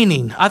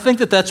training. I think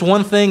that's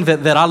one thing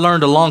that I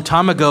learned a long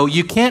time ago.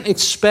 You can't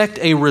expect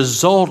a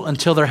result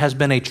until there has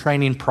been a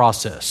training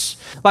process.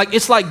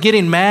 It's like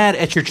getting mad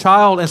at your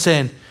child and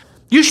saying,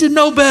 you should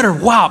know better.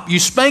 Wow, you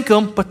spank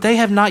them, but they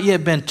have not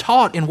yet been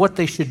taught in what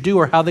they should do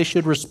or how they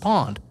should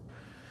respond.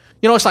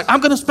 It's like, I'm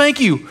going to spank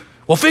you.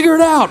 Well, figure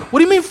it out. What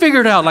do you mean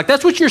figure it out?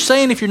 That's what you're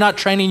saying if you're not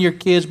training your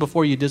kids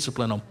before you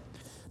discipline them.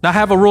 Now, I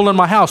have a rule in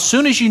my house.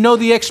 Soon as you know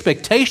the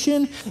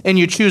expectation and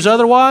you choose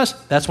otherwise,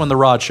 that's when the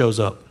rod shows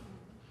up.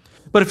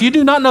 But if you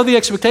do not know the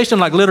expectation,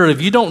 literally,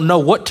 if you don't know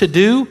what to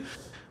do,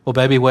 well,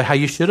 baby, how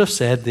you should have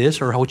said this,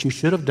 or what you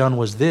should have done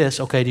was this.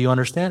 Okay, do you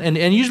understand?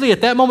 And usually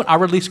at that moment, I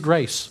release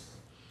grace.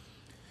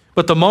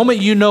 But the moment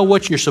you know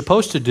what you're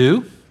supposed to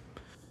do,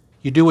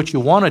 you do what you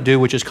want to do,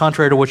 which is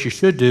contrary to what you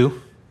should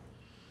do,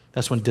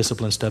 that's when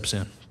discipline steps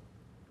in.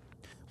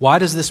 Why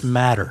does this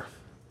matter?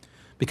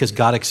 Because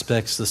God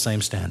expects the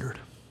same standard.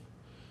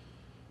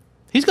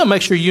 He's going to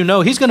make sure you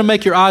know. He's going to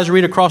make your eyes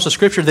read across the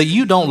scripture that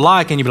you don't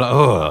like, and you'll be like,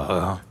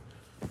 I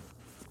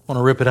want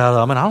to rip it out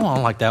of them. I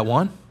don't like that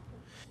one.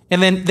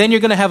 And then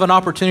you're going to have an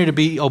opportunity to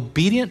be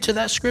obedient to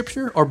that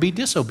scripture or be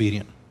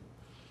disobedient.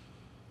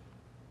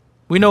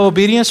 We know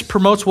obedience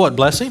promotes what?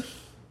 Blessing?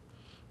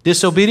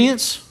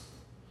 Disobedience?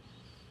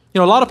 A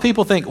lot of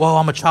people think, well,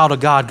 I'm a child of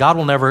God. God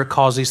will never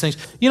cause these things.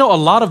 A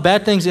lot of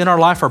bad things in our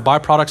life are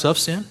byproducts of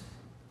sin.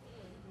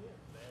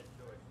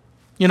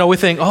 We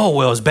think, oh,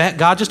 well, is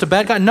God just a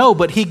bad guy? No,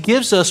 but he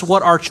gives us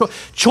what our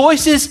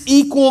choices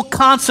equal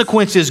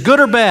consequences, good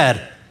or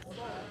bad.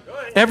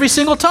 Every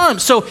single time.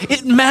 So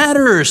it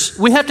matters.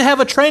 We have to have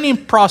a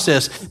training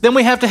process. Then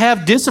we have to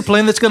have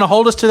discipline that's going to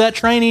hold us to that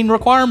training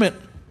requirement.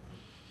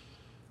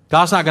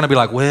 God's not going to be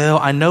like, well,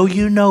 I know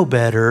you know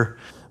better,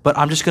 but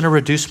I'm just going to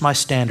reduce my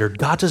standard.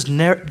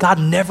 God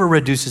never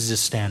reduces his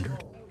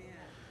standard.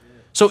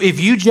 So if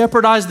you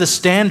jeopardize the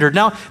standard,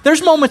 now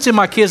there's moments in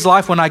my kids'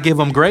 life when I give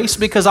them grace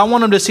because I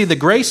want them to see the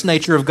grace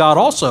nature of God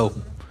also.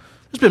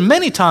 There's been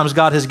many times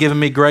God has given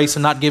me grace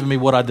and not given me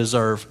what I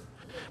deserve.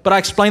 But I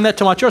explain that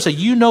to my children. I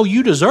say, you know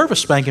you deserve a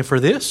spanking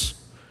for this.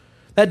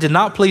 That did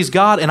not please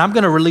God, and I'm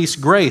going to release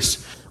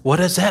grace. What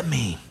does that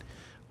mean?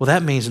 Well,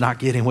 that means not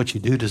getting what you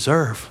do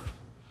deserve.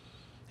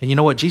 And you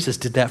know what? Jesus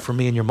did that for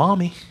me and your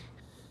mommy.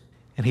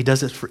 And he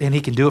does it for, and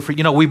he can do it for,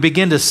 we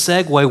begin to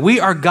segue. We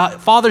are God,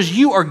 fathers,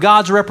 you are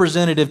God's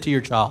representative to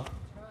your child.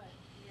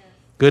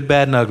 Good,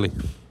 bad, and ugly.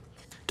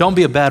 Don't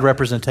be a bad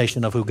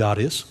representation of who God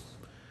is,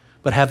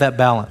 but have that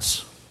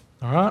balance.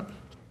 All right?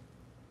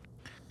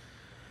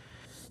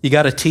 You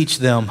got to teach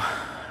them.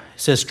 It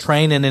says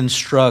train and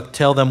instruct.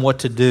 Tell them what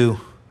to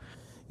do.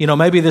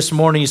 Maybe this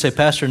morning you say,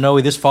 Pastor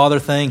Noe, this father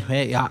thing,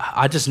 hey,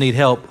 I just need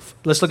help.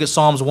 Let's look at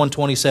Psalms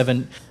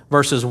 127,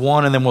 verses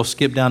 1, and then we'll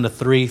skip down to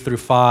 3 through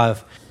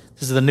 5.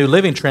 This is the New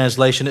Living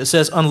Translation. It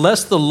says,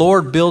 unless the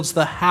Lord builds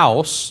the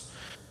house,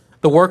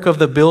 the work of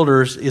the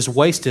builders is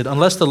wasted.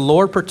 Unless the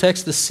Lord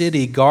protects the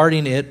city,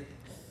 guarding it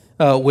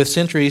with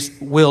sentries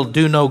will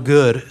do no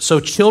good. So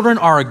children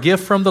are a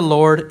gift from the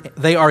Lord.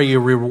 They are a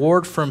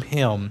reward from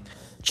him.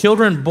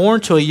 Children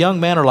born to a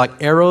young man are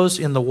like arrows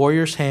in the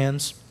warrior's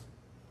hands.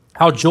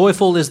 How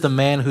joyful is the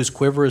man whose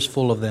quiver is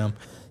full of them.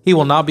 He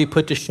will not be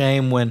put to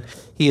shame when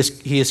he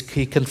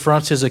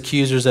confronts his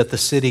accusers at the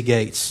city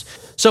gates.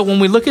 So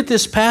when we look at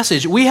this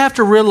passage, we have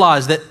to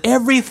realize that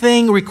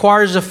everything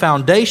requires a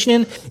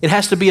foundation. It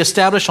has to be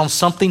established on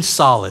something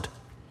solid.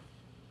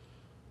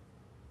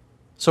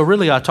 So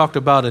really, I talked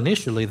about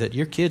initially that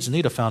your kids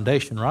need a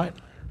foundation, right?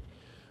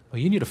 Well,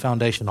 you need a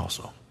foundation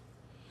also.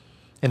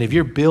 And if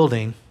you're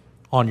building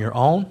on your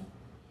own,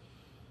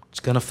 it's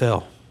going to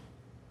fail.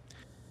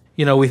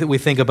 We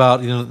think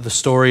about the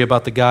story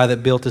about the guy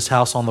that built his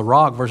house on the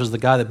rock versus the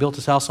guy that built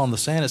his house on the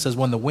sand. It says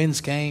when the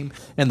winds came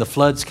and the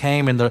floods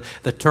came and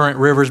the torrent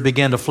rivers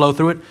began to flow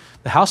through it,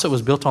 the house that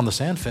was built on the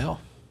sand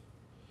fell.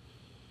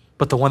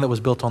 But the one that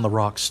was built on the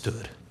rock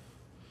stood.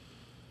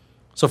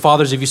 So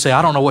fathers, if you say,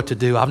 I don't know what to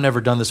do, I've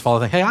never done this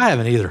father thing. Hey, I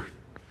haven't either.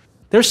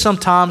 There's some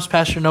times,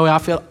 Pastor Noe, I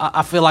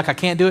feel like I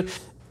can't do it.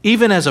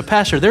 Even as a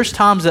pastor, there's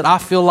times that I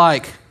feel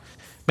like,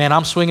 man,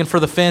 I'm swinging for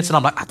the fence and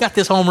I'm like, I got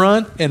this home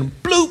run and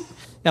bloop.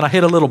 And I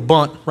hit a little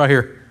bunt right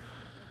here.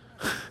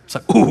 It's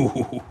like,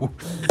 ooh,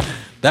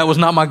 that was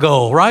not my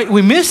goal, right?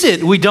 We miss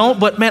it. We don't.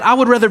 But man, I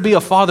would rather be a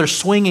father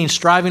swinging,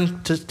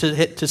 striving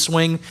to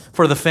swing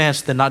for the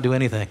fence than not do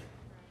anything.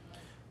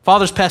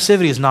 Father's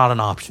passivity is not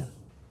an option.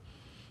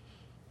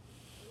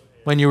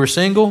 When you were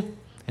single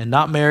and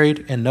not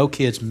married and no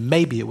kids,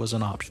 maybe it was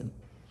an option.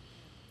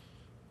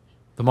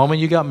 The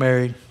moment you got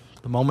married,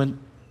 the moment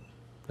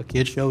a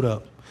kid showed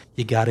up,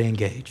 you got to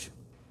engage.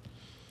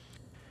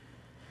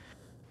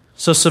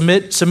 So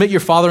submit your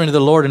father into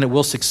the Lord and it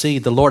will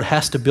succeed. The Lord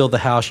has to build the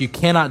house. You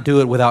cannot do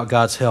it without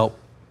God's help.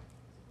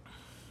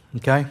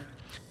 Okay?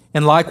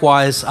 And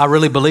likewise, I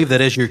really believe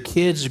that as your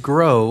kids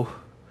grow,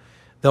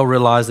 they'll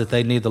realize that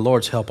they need the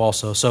Lord's help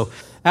also. So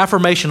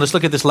affirmation, let's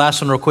look at this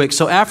last one real quick.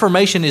 So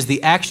affirmation is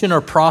the action or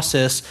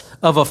process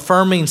of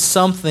affirming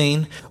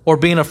something or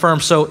being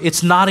affirmed. So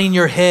it's nodding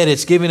your head,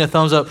 it's giving a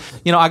thumbs up.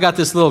 I got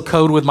this little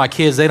code with my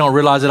kids. They don't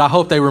realize it. I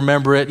hope they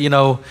remember it,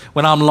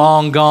 when I'm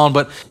long gone.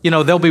 But,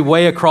 they'll be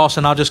way across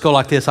and I'll just go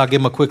like this. I'll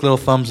give them a quick little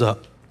thumbs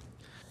up.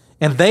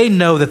 And they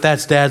know that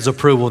that's Dad's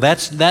approval.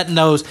 That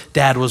knows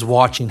Dad was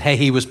watching. Hey,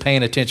 he was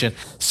paying attention.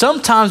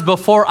 Sometimes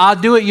before I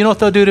do it, you know what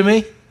they'll do to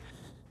me?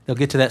 They'll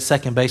get to that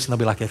second base and they'll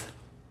be like this.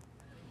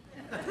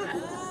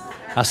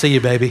 I see you,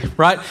 baby,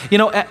 right?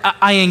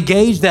 I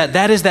engage that.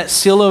 That is that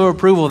seal of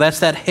approval. That's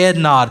that head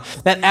nod.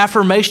 That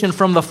affirmation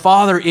from the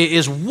Father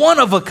is one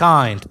of a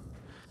kind.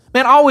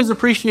 Man, I always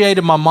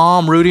appreciated my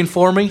mom rooting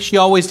for me. She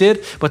always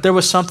did. But there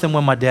was something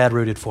when my dad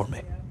rooted for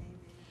me.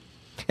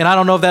 And I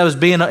don't know if that was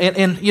being,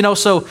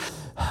 so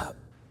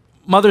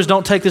mothers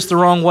don't take this the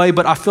wrong way,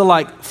 but I feel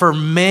like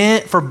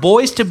for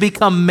boys to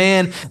become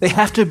men, they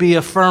have to be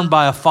affirmed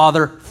by a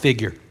father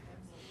figure.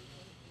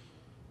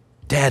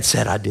 Dad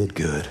said I did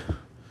good.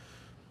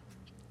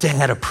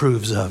 Dad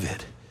approves of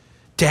it.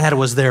 Dad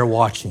was there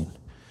watching.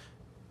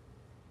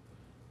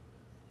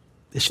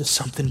 It's just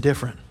something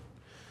different.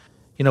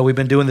 We've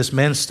been doing this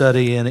men's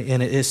study, and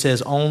it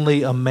says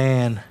only a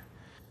man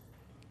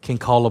can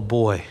call a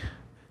boy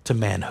to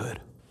manhood.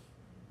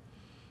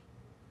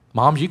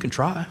 Moms, you can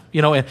try.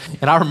 And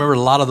I remember a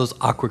lot of those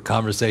awkward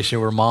conversations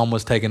where Mom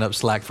was taking up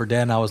slack for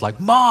Dad, and I was like,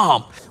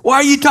 Mom, why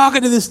are you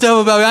talking to this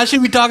stuff about me? I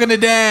should be talking to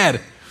Dad.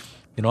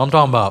 You know what I'm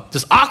talking about?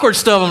 Just awkward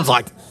stuff. I was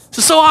like, this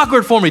is so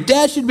awkward for me.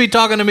 Dad should be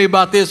talking to me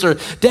about this, or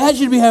Dad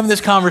should be having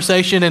this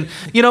conversation. And,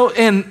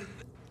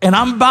 and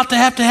I'm about to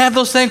have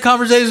those same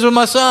conversations with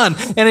my son.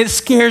 And it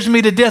scares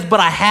me to death, but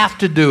I have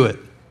to do it.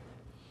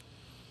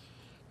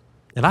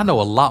 And I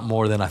know a lot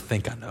more than I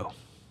think I know.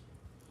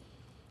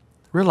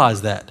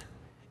 Realize that.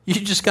 You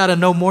just got to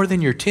know more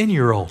than your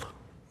 10-year-old.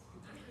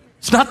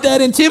 It's not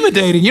that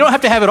intimidating. You don't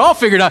have to have it all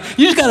figured out.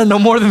 You just got to know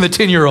more than the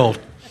 10-year-old.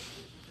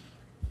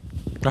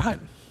 Right?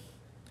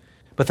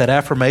 But that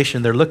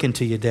affirmation, they're looking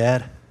to you,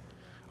 Dad.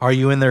 Are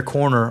you in their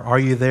corner? Are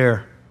you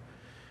there?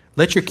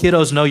 Let your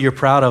kiddos know you're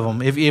proud of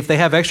them. If they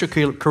have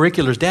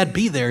extracurriculars, Dad,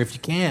 be there if you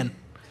can,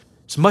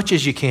 as much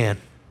as you can.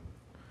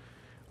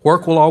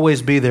 Work will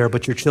always be there,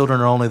 but your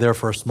children are only there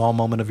for a small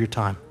moment of your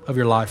time, of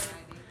your life.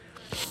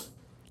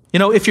 You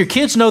know, if your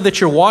kids know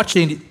that you're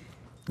watching,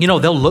 you know,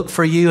 they'll look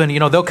for you and, you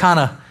know, they'll kind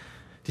of,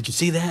 did you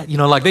see that? You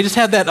know, like they just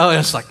have that,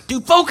 it's like,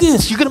 dude,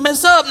 focus, you're going to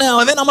mess up now.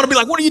 And then I'm going to be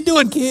like, what are you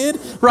doing, kid?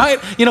 Right?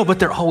 You know, but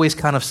they're always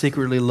kind of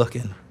secretly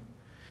looking.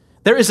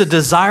 There is a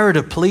desire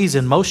to please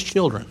in most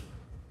children,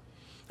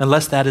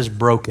 unless that is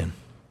broken.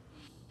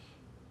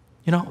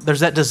 You know, there's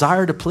that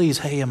desire to please.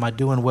 Hey, am I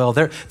doing well?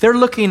 They're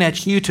looking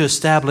at you to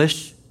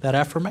establish that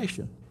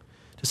affirmation,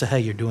 to say, hey,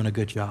 you're doing a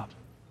good job.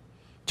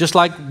 Just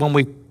like when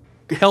we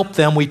help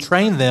them, we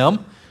train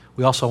them,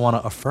 we also want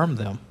to affirm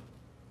them.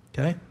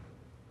 Okay?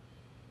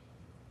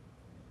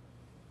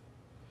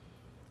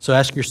 So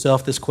ask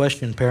yourself this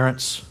question,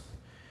 parents.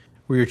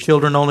 Will your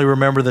children only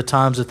remember the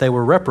times that they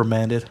were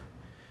reprimanded,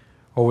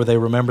 or will they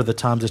remember the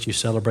times that you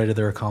celebrated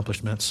their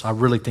accomplishments? I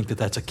really think that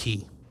that's a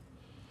key.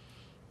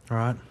 All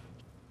right?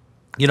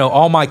 You know,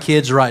 all my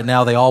kids right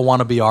now, they all want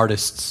to be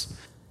artists.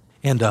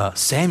 And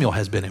Samuel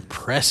has been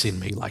impressing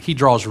me. Like, he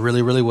draws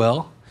really, really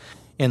well.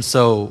 And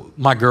so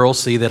my girls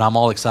see that I'm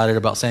all excited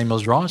about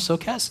Samuel's drawing, so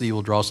Cassidy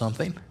will draw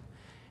something.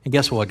 And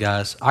guess what,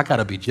 guys? I got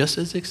to be just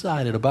as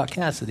excited about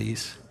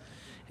Cassidy's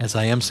as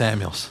I am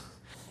Samuel's.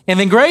 And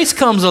then Grace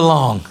comes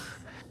along.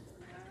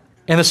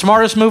 And the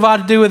smartest move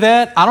I do with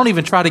that, I don't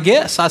even try to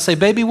guess. I say,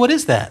 baby, what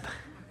is that?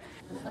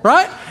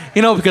 Right?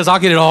 You know, because I'll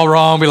get it all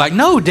wrong. Be like,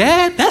 no,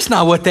 Dad, that's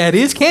not what that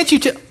is. Can't you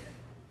tell?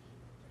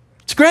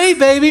 It's great,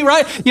 baby,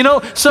 right? You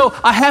know, so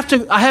I have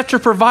to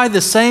provide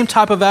the same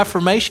type of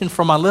affirmation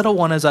for my little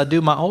one as I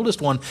do my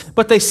oldest one.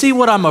 But they see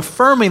what I'm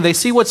affirming. They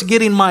see what's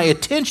getting my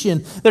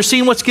attention. They're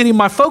seeing what's getting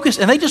my focus,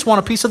 and they just want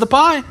a piece of the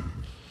pie.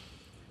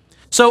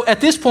 So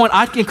at this point,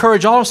 I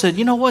encourage all of them,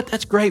 you know what?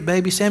 That's great,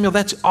 baby. Samuel,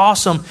 that's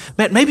awesome.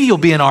 Man, maybe you'll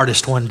be an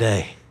artist one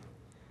day.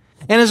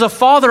 And as a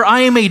father,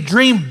 I am a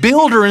dream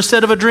builder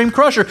instead of a dream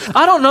crusher.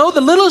 I don't know. The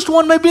littlest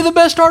one may be the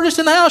best artist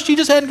in the house. She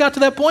just hadn't got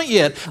to that point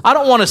yet. I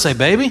don't want to say,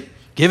 baby,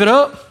 give it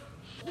up.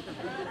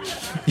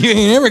 You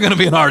ain't ever going to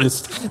be an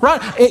artist, right?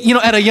 You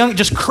know, at a young,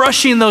 just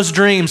crushing those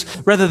dreams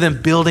rather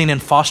than building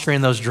and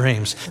fostering those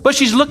dreams. But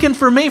she's looking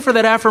for me for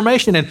that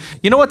affirmation. And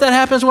you know what that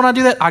happens when I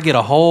do that? I get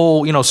a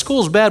whole, you know,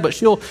 school's bad, but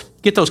she'll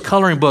get those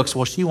coloring books.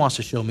 Well, she wants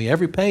to show me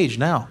every page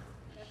now.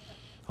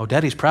 Oh,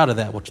 Daddy's proud of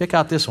that. Well, check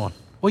out this one.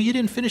 Well, you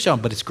didn't finish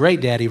on, but it's great,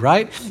 Daddy,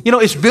 right? You know,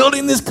 it's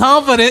building this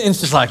confidence. And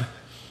it's just like,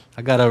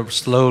 I got to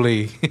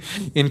slowly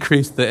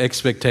increase the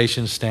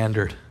expectation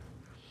standard.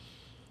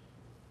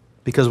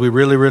 Because we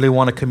really, really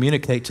want to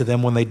communicate to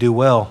them when they do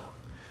well.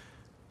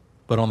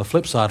 But on the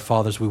flip side,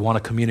 fathers, we want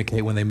to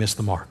communicate when they miss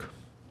the mark.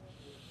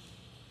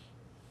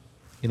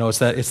 You know, it's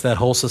that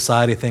whole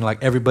society thing,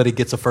 like everybody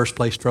gets a first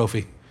place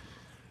trophy.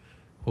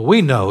 Well,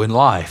 we know in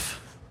life,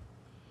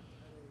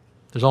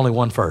 there's only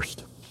one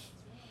first.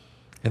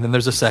 And then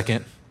there's a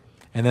second.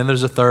 And then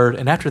there's a third.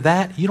 And after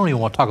that, you don't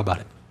even want to talk about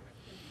it.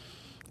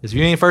 Because if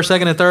you ain't first,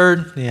 second, and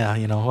third, yeah,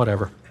 you know,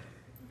 whatever.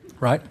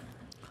 Right?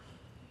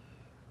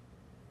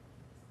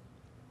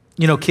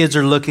 You know, kids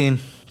are looking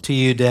to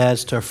you,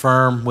 dads, to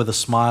affirm with a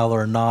smile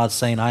or a nod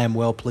saying, I am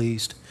well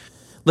pleased.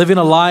 Living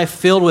a life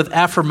filled with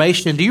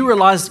affirmation. Do you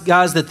realize,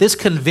 guys, that this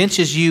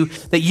convinces you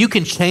that you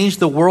can change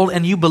the world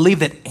and you believe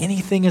that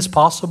anything is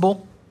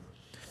possible?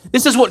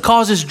 This is what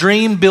causes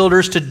dream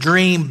builders to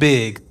dream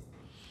big.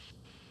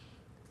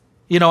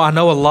 You know, I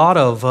know a lot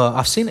of,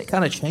 I've seen it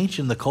kind of change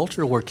in the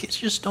culture where kids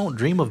just don't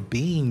dream of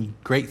being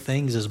great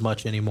things as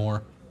much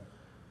anymore.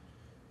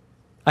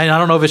 And I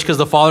don't know if it's because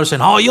the father's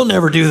saying, oh, you'll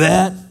never do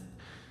that.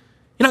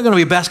 You're not going to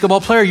be a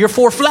basketball player. You're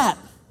 4 flat.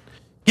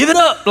 Give it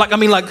up.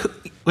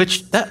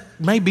 Which that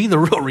may be the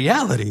real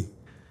reality.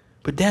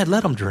 But Dad,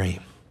 let them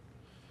dream.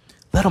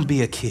 Let them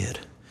be a kid.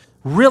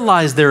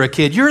 Realize they're a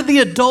kid. You're the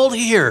adult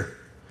here.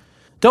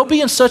 Don't be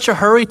in such a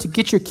hurry to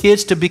get your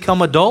kids to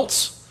become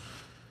adults.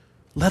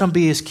 Let them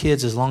be as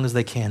kids as long as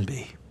they can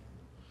be.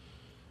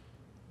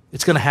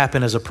 It's going to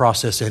happen as a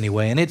process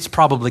anyway, and it's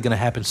probably going to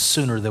happen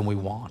sooner than we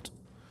want.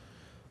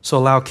 So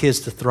allow kids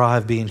to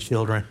thrive being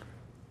children.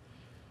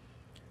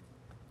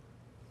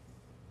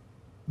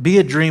 Be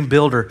a dream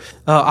builder.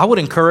 I would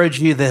encourage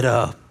you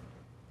that,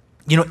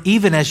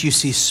 even as you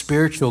see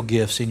spiritual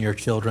gifts in your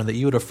children, that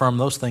you would affirm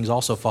those things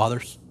also,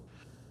 fathers.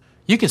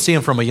 You can see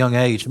them from a young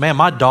age. Man,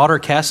 my daughter,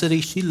 Cassidy,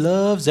 she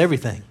loves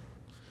everything.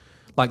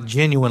 Like,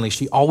 genuinely,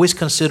 she always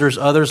considers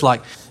others.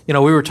 Like, we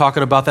were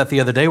talking about that the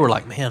other day. We're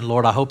like, man,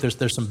 Lord, I hope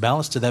there's some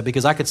balance to that,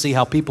 because I could see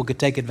how people could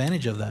take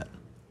advantage of that.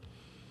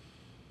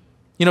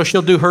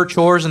 She'll do her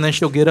chores and then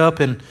she'll get up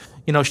and,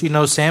 she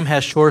knows Sam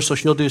has chores, so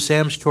she'll do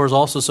Sam's chores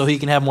also so he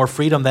can have more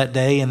freedom that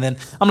day. And then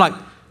I'm like,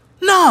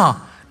 no,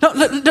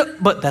 No,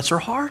 but that's her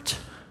heart.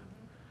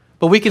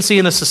 But we can see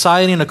in a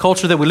society and a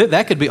culture that we live,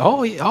 that could be,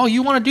 oh,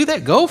 you want to do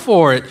that? Go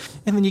for it.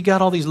 And then you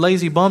got all these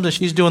lazy bums and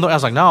she's doing I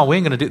was like, no, we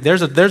ain't going to do,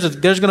 there's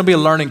going to be a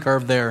learning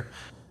curve there.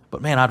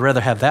 But man, I'd rather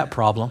have that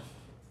problem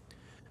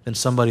than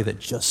somebody that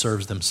just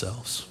serves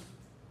themselves.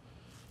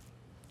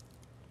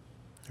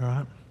 All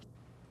right?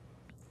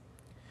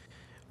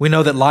 We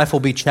know that life will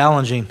be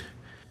challenging,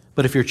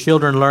 but if your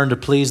children learn to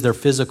please their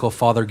physical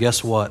father,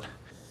 guess what?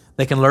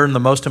 They can learn the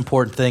most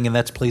important thing, and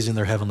that's pleasing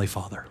their heavenly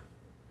Father.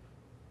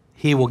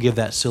 He will give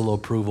that seal of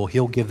approval.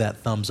 He'll give that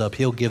thumbs up.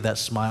 He'll give that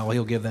smile.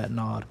 He'll give that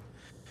nod.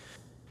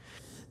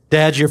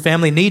 Dads, your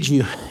family needs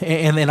you.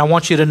 And I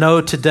want you to know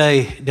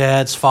today,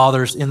 dads,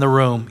 fathers in the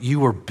room,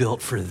 you were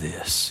built for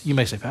this. You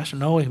may say, Pastor,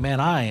 no, man,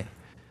 I ain't.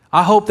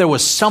 I hope there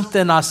was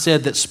something I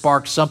said that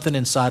sparked something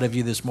inside of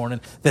you this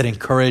morning that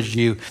encouraged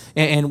you.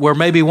 And where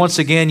maybe once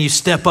again you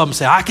step up and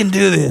say, I can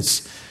do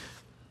this.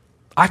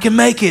 I can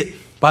make it.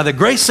 By the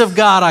grace of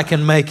God, I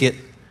can make it.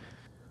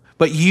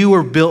 But you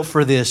were built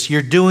for this.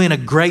 You're doing a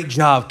great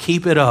job.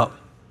 Keep it up.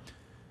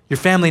 Your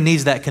family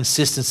needs that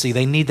consistency.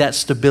 They need that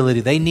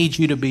stability. They need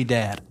you to be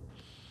dad.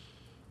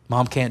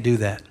 Mom can't do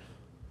that.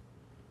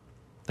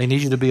 They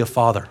need you to be a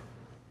father.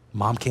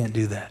 Mom can't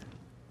do that.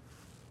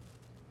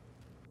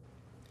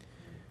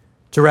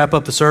 To wrap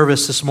up the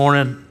service this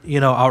morning,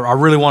 I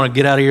really want to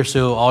get out of here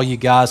so all you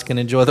guys can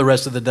enjoy the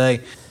rest of the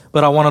day.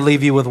 But I want to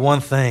leave you with one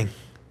thing.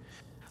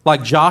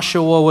 Like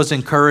Joshua was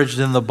encouraged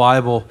in the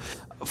Bible,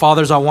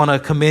 fathers, I want to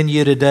commend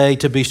you today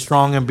to be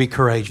strong and be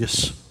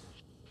courageous.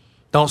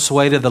 Don't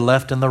sway to the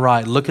left and the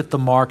right. Look at the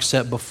mark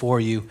set before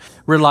you.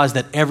 Realize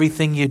that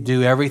everything you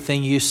do,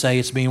 everything you say,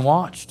 it's being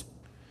watched.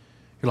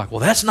 You're like, well,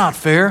 that's not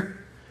fair.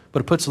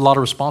 But it puts a lot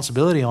of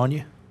responsibility on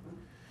you.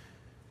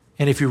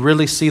 And if you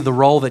really see the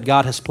role that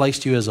God has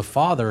placed you as a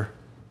father,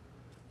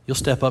 you'll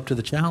step up to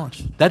the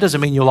challenge. That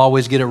doesn't mean you'll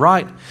always get it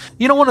right.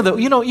 You want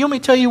me to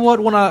tell you what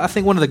I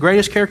think one of the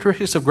greatest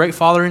characteristics of great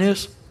fathering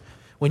is?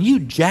 When you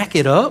jack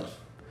it up,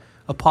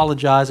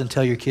 apologize and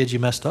tell your kids you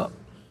messed up.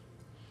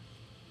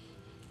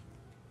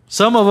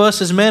 Some of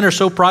us as men are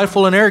so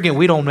prideful and arrogant,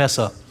 we don't mess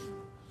up.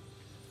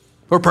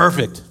 We're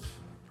perfect,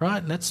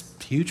 right? And that's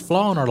a huge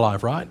flaw in our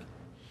life, right?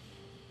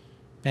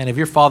 And if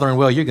you're fathering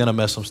well, you're going to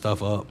mess some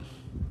stuff up.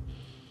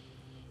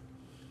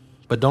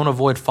 But don't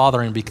avoid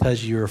fathering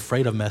because you're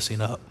afraid of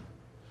messing up.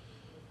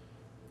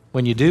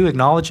 When you do,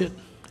 acknowledge it.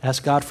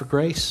 Ask God for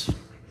grace.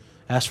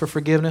 Ask for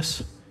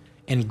forgiveness.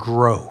 And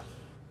grow.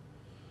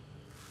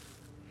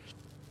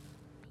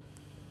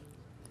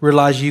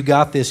 Realize you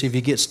got this. If you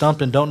get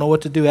stumped and don't know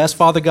what to do, ask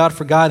Father God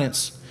for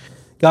guidance.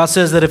 God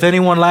says that if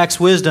anyone lacks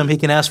wisdom, he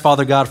can ask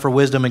Father God for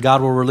wisdom, and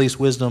God will release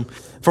wisdom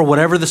for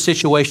whatever the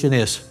situation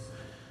is.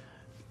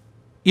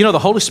 The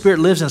Holy Spirit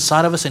lives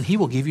inside of us, and He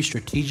will give you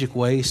strategic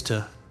ways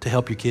to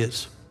help your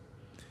kids.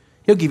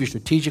 He'll give you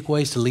strategic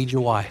ways to lead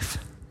your wife.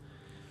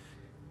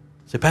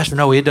 Say, Pastor,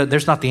 no,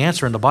 there's not the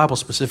answer in the Bible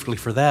specifically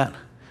for that.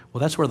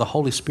 Well, that's where the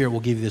Holy Spirit will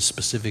give you the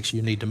specifics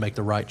you need to make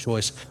the right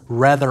choice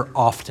rather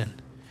often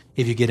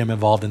if you get Him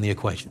involved in the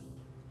equation.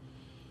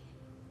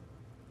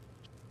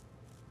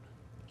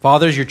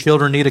 Fathers, your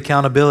children need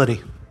accountability.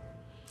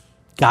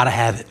 Got to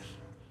have it.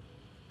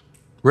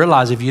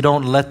 Realize if you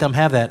don't let them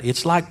have that,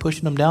 it's like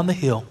pushing them down the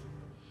hill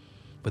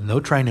with no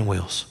training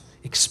wheels,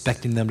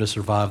 expecting them to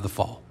survive the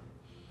fall.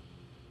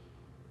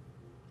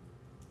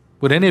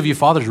 Would any of you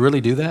fathers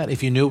really do that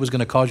if you knew it was going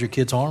to cause your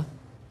kids harm?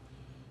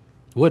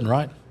 You wouldn't,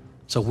 right?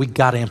 So we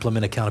got to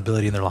implement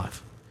accountability in their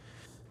life.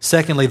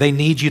 Secondly, they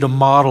need you to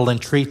model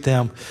and treat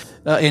them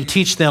and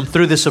teach them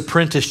through this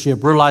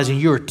apprenticeship, realizing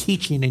you are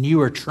teaching and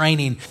you are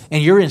training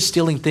and you're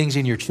instilling things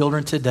in your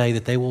children today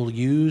that they will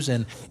use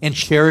and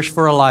cherish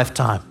for a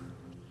lifetime.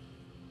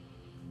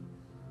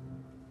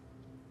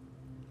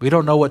 We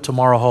don't know what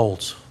tomorrow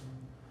holds,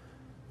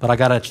 but I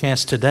got a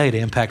chance today to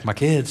impact my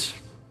kids.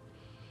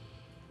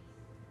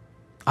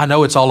 I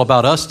know it's all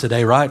about us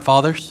today, right,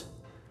 fathers?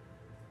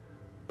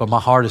 But my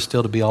heart is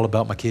still to be all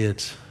about my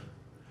kids.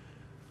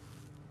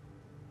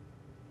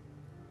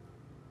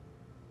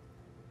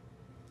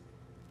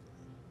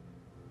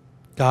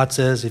 God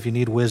says if you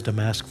need wisdom,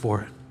 ask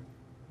for it.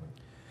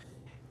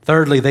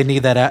 Thirdly, they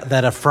need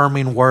that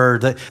affirming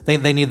word.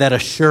 They need that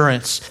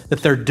assurance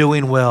that they're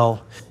doing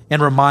well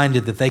and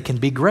reminded that they can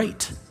be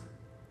great.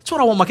 That's what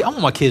I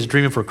want my kids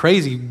dreaming for a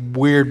crazy,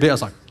 weird bit. I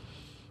was like,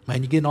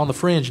 man, you're getting on the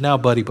fringe now,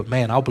 buddy, but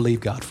man, I'll believe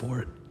God for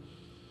it.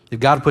 If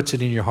God puts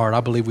it in your heart,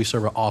 I believe we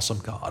serve an awesome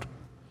God.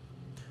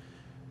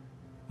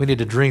 We need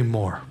to dream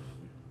more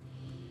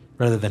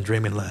rather than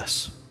dreaming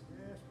less.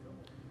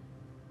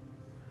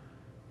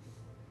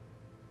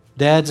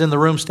 Dads in the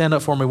room, stand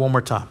up for me one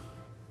more time.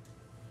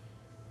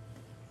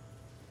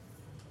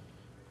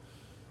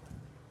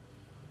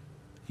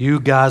 You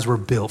guys were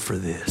built for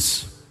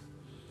this.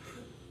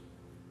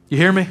 You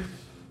hear me?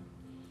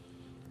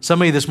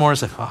 Some of you this morning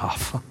say,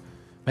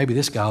 maybe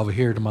this guy over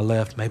here to my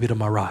left, maybe to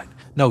my right.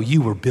 No,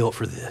 you were built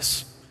for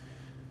this.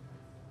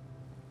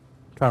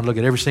 I'm trying to look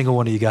at every single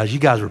one of you guys. You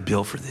guys were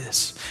built for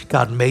this.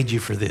 God made you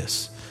for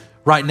this.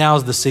 Right now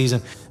is the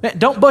season. Man,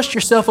 don't bust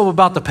yourself up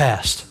about the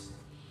past.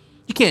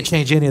 You can't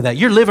change any of that.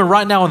 You're living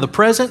right now in the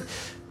present.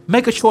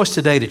 Make a choice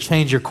today to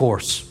change your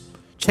course,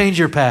 change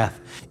your path,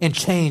 and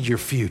change your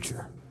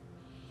future.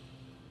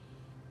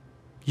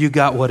 You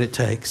got what it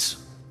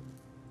takes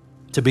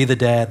to be the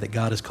dad that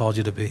God has called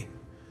you to be.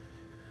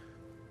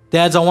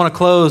 Dads, I want to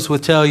close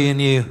with telling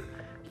you,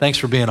 thanks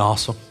for being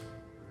awesome.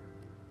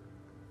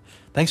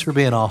 Thanks for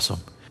being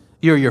awesome.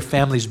 You're your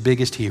family's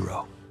biggest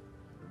hero.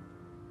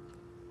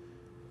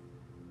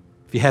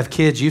 If you have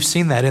kids, you've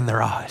seen that in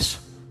their eyes.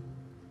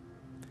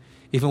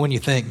 Even when you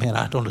think, man,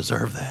 I don't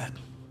deserve that.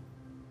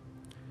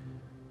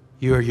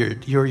 You're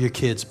your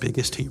kid's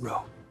biggest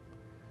hero.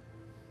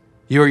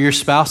 You are your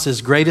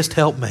spouse's greatest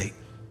helpmate.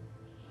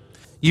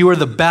 You are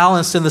the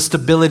balance and the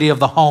stability of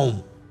the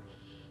home.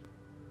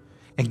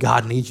 And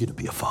God needs you to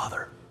be a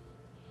father.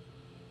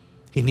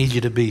 He needs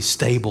you to be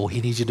stable. He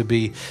needs you to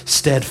be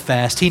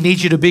steadfast. He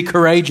needs you to be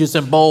courageous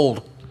and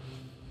bold.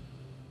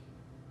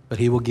 But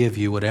He will give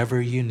you whatever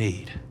you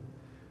need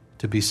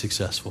to be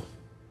successful.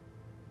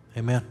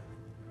 Amen.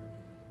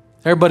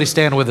 Everybody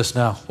stand with us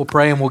now. We'll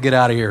pray and we'll get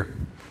out of here.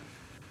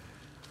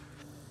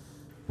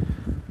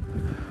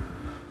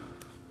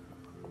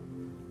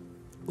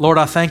 Lord,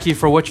 I thank you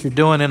for what you're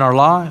doing in our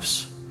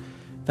lives.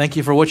 Thank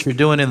you for what you're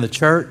doing in the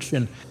church.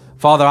 And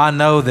Father, I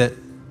know that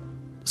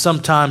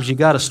sometimes you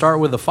got to start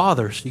with the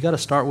fathers. You got to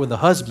start with the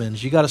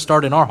husbands. You got to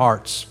start in our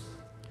hearts.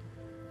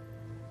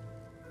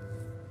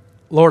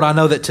 Lord, I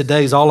know that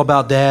today's all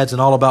about dads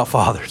and all about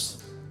fathers.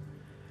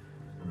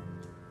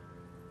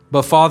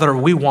 But Father,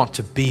 we want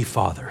to be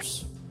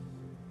fathers.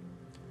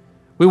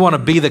 We want to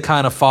be the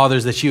kind of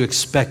fathers that you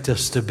expect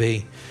us to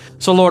be.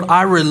 So Lord,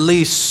 I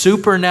release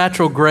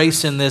supernatural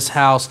grace in this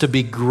house to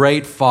be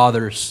great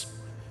fathers.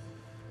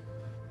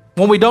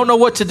 When we don't know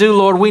what to do,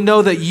 Lord, we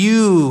know that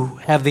you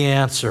have the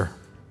answer.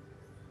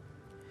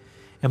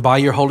 And by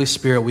your Holy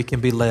Spirit, we can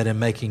be led in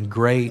making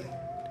great,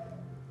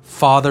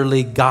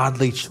 fatherly,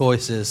 godly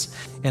choices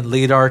and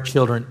lead our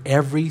children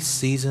every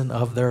season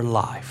of their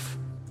life.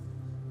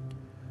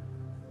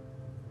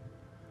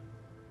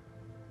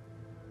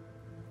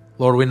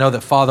 Lord, we know that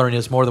fathering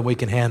is more than we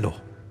can handle.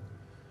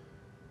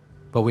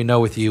 But we know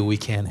with you we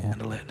can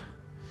handle it.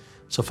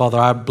 So, Father,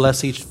 I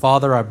bless each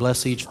father. I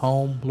bless each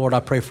home. Lord, I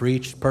pray for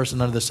each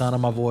person under the sound of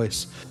my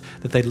voice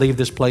that they leave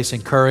this place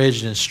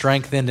encouraged and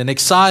strengthened and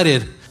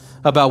excited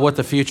about what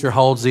the future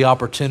holds, the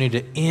opportunity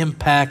to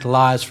impact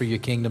lives for your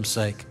kingdom's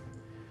sake.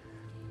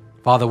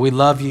 Father, we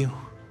love you.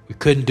 We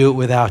couldn't do it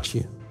without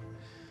you.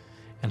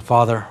 And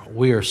Father,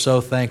 we are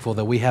so thankful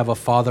that we have a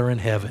Father in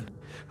heaven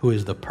who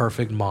is the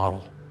perfect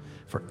model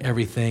for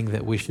everything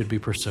that we should be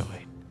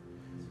pursuing.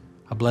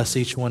 I bless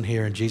each one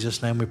here. In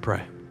Jesus' name we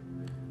pray.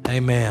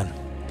 Amen.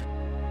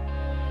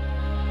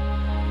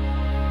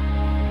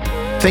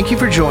 Thank you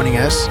for joining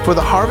us for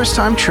the Harvest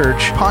Time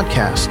Church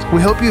podcast.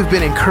 We hope you've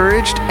been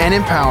encouraged and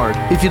empowered.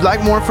 If you'd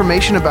like more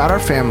information about our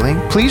family,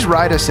 please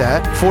write us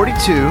at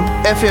 42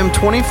 FM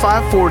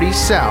 2540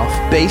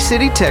 South, Bay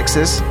City,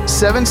 Texas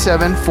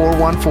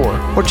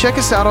 77414, or check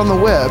us out on the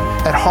web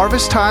at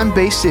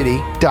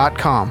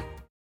harvesttimebaycity.com.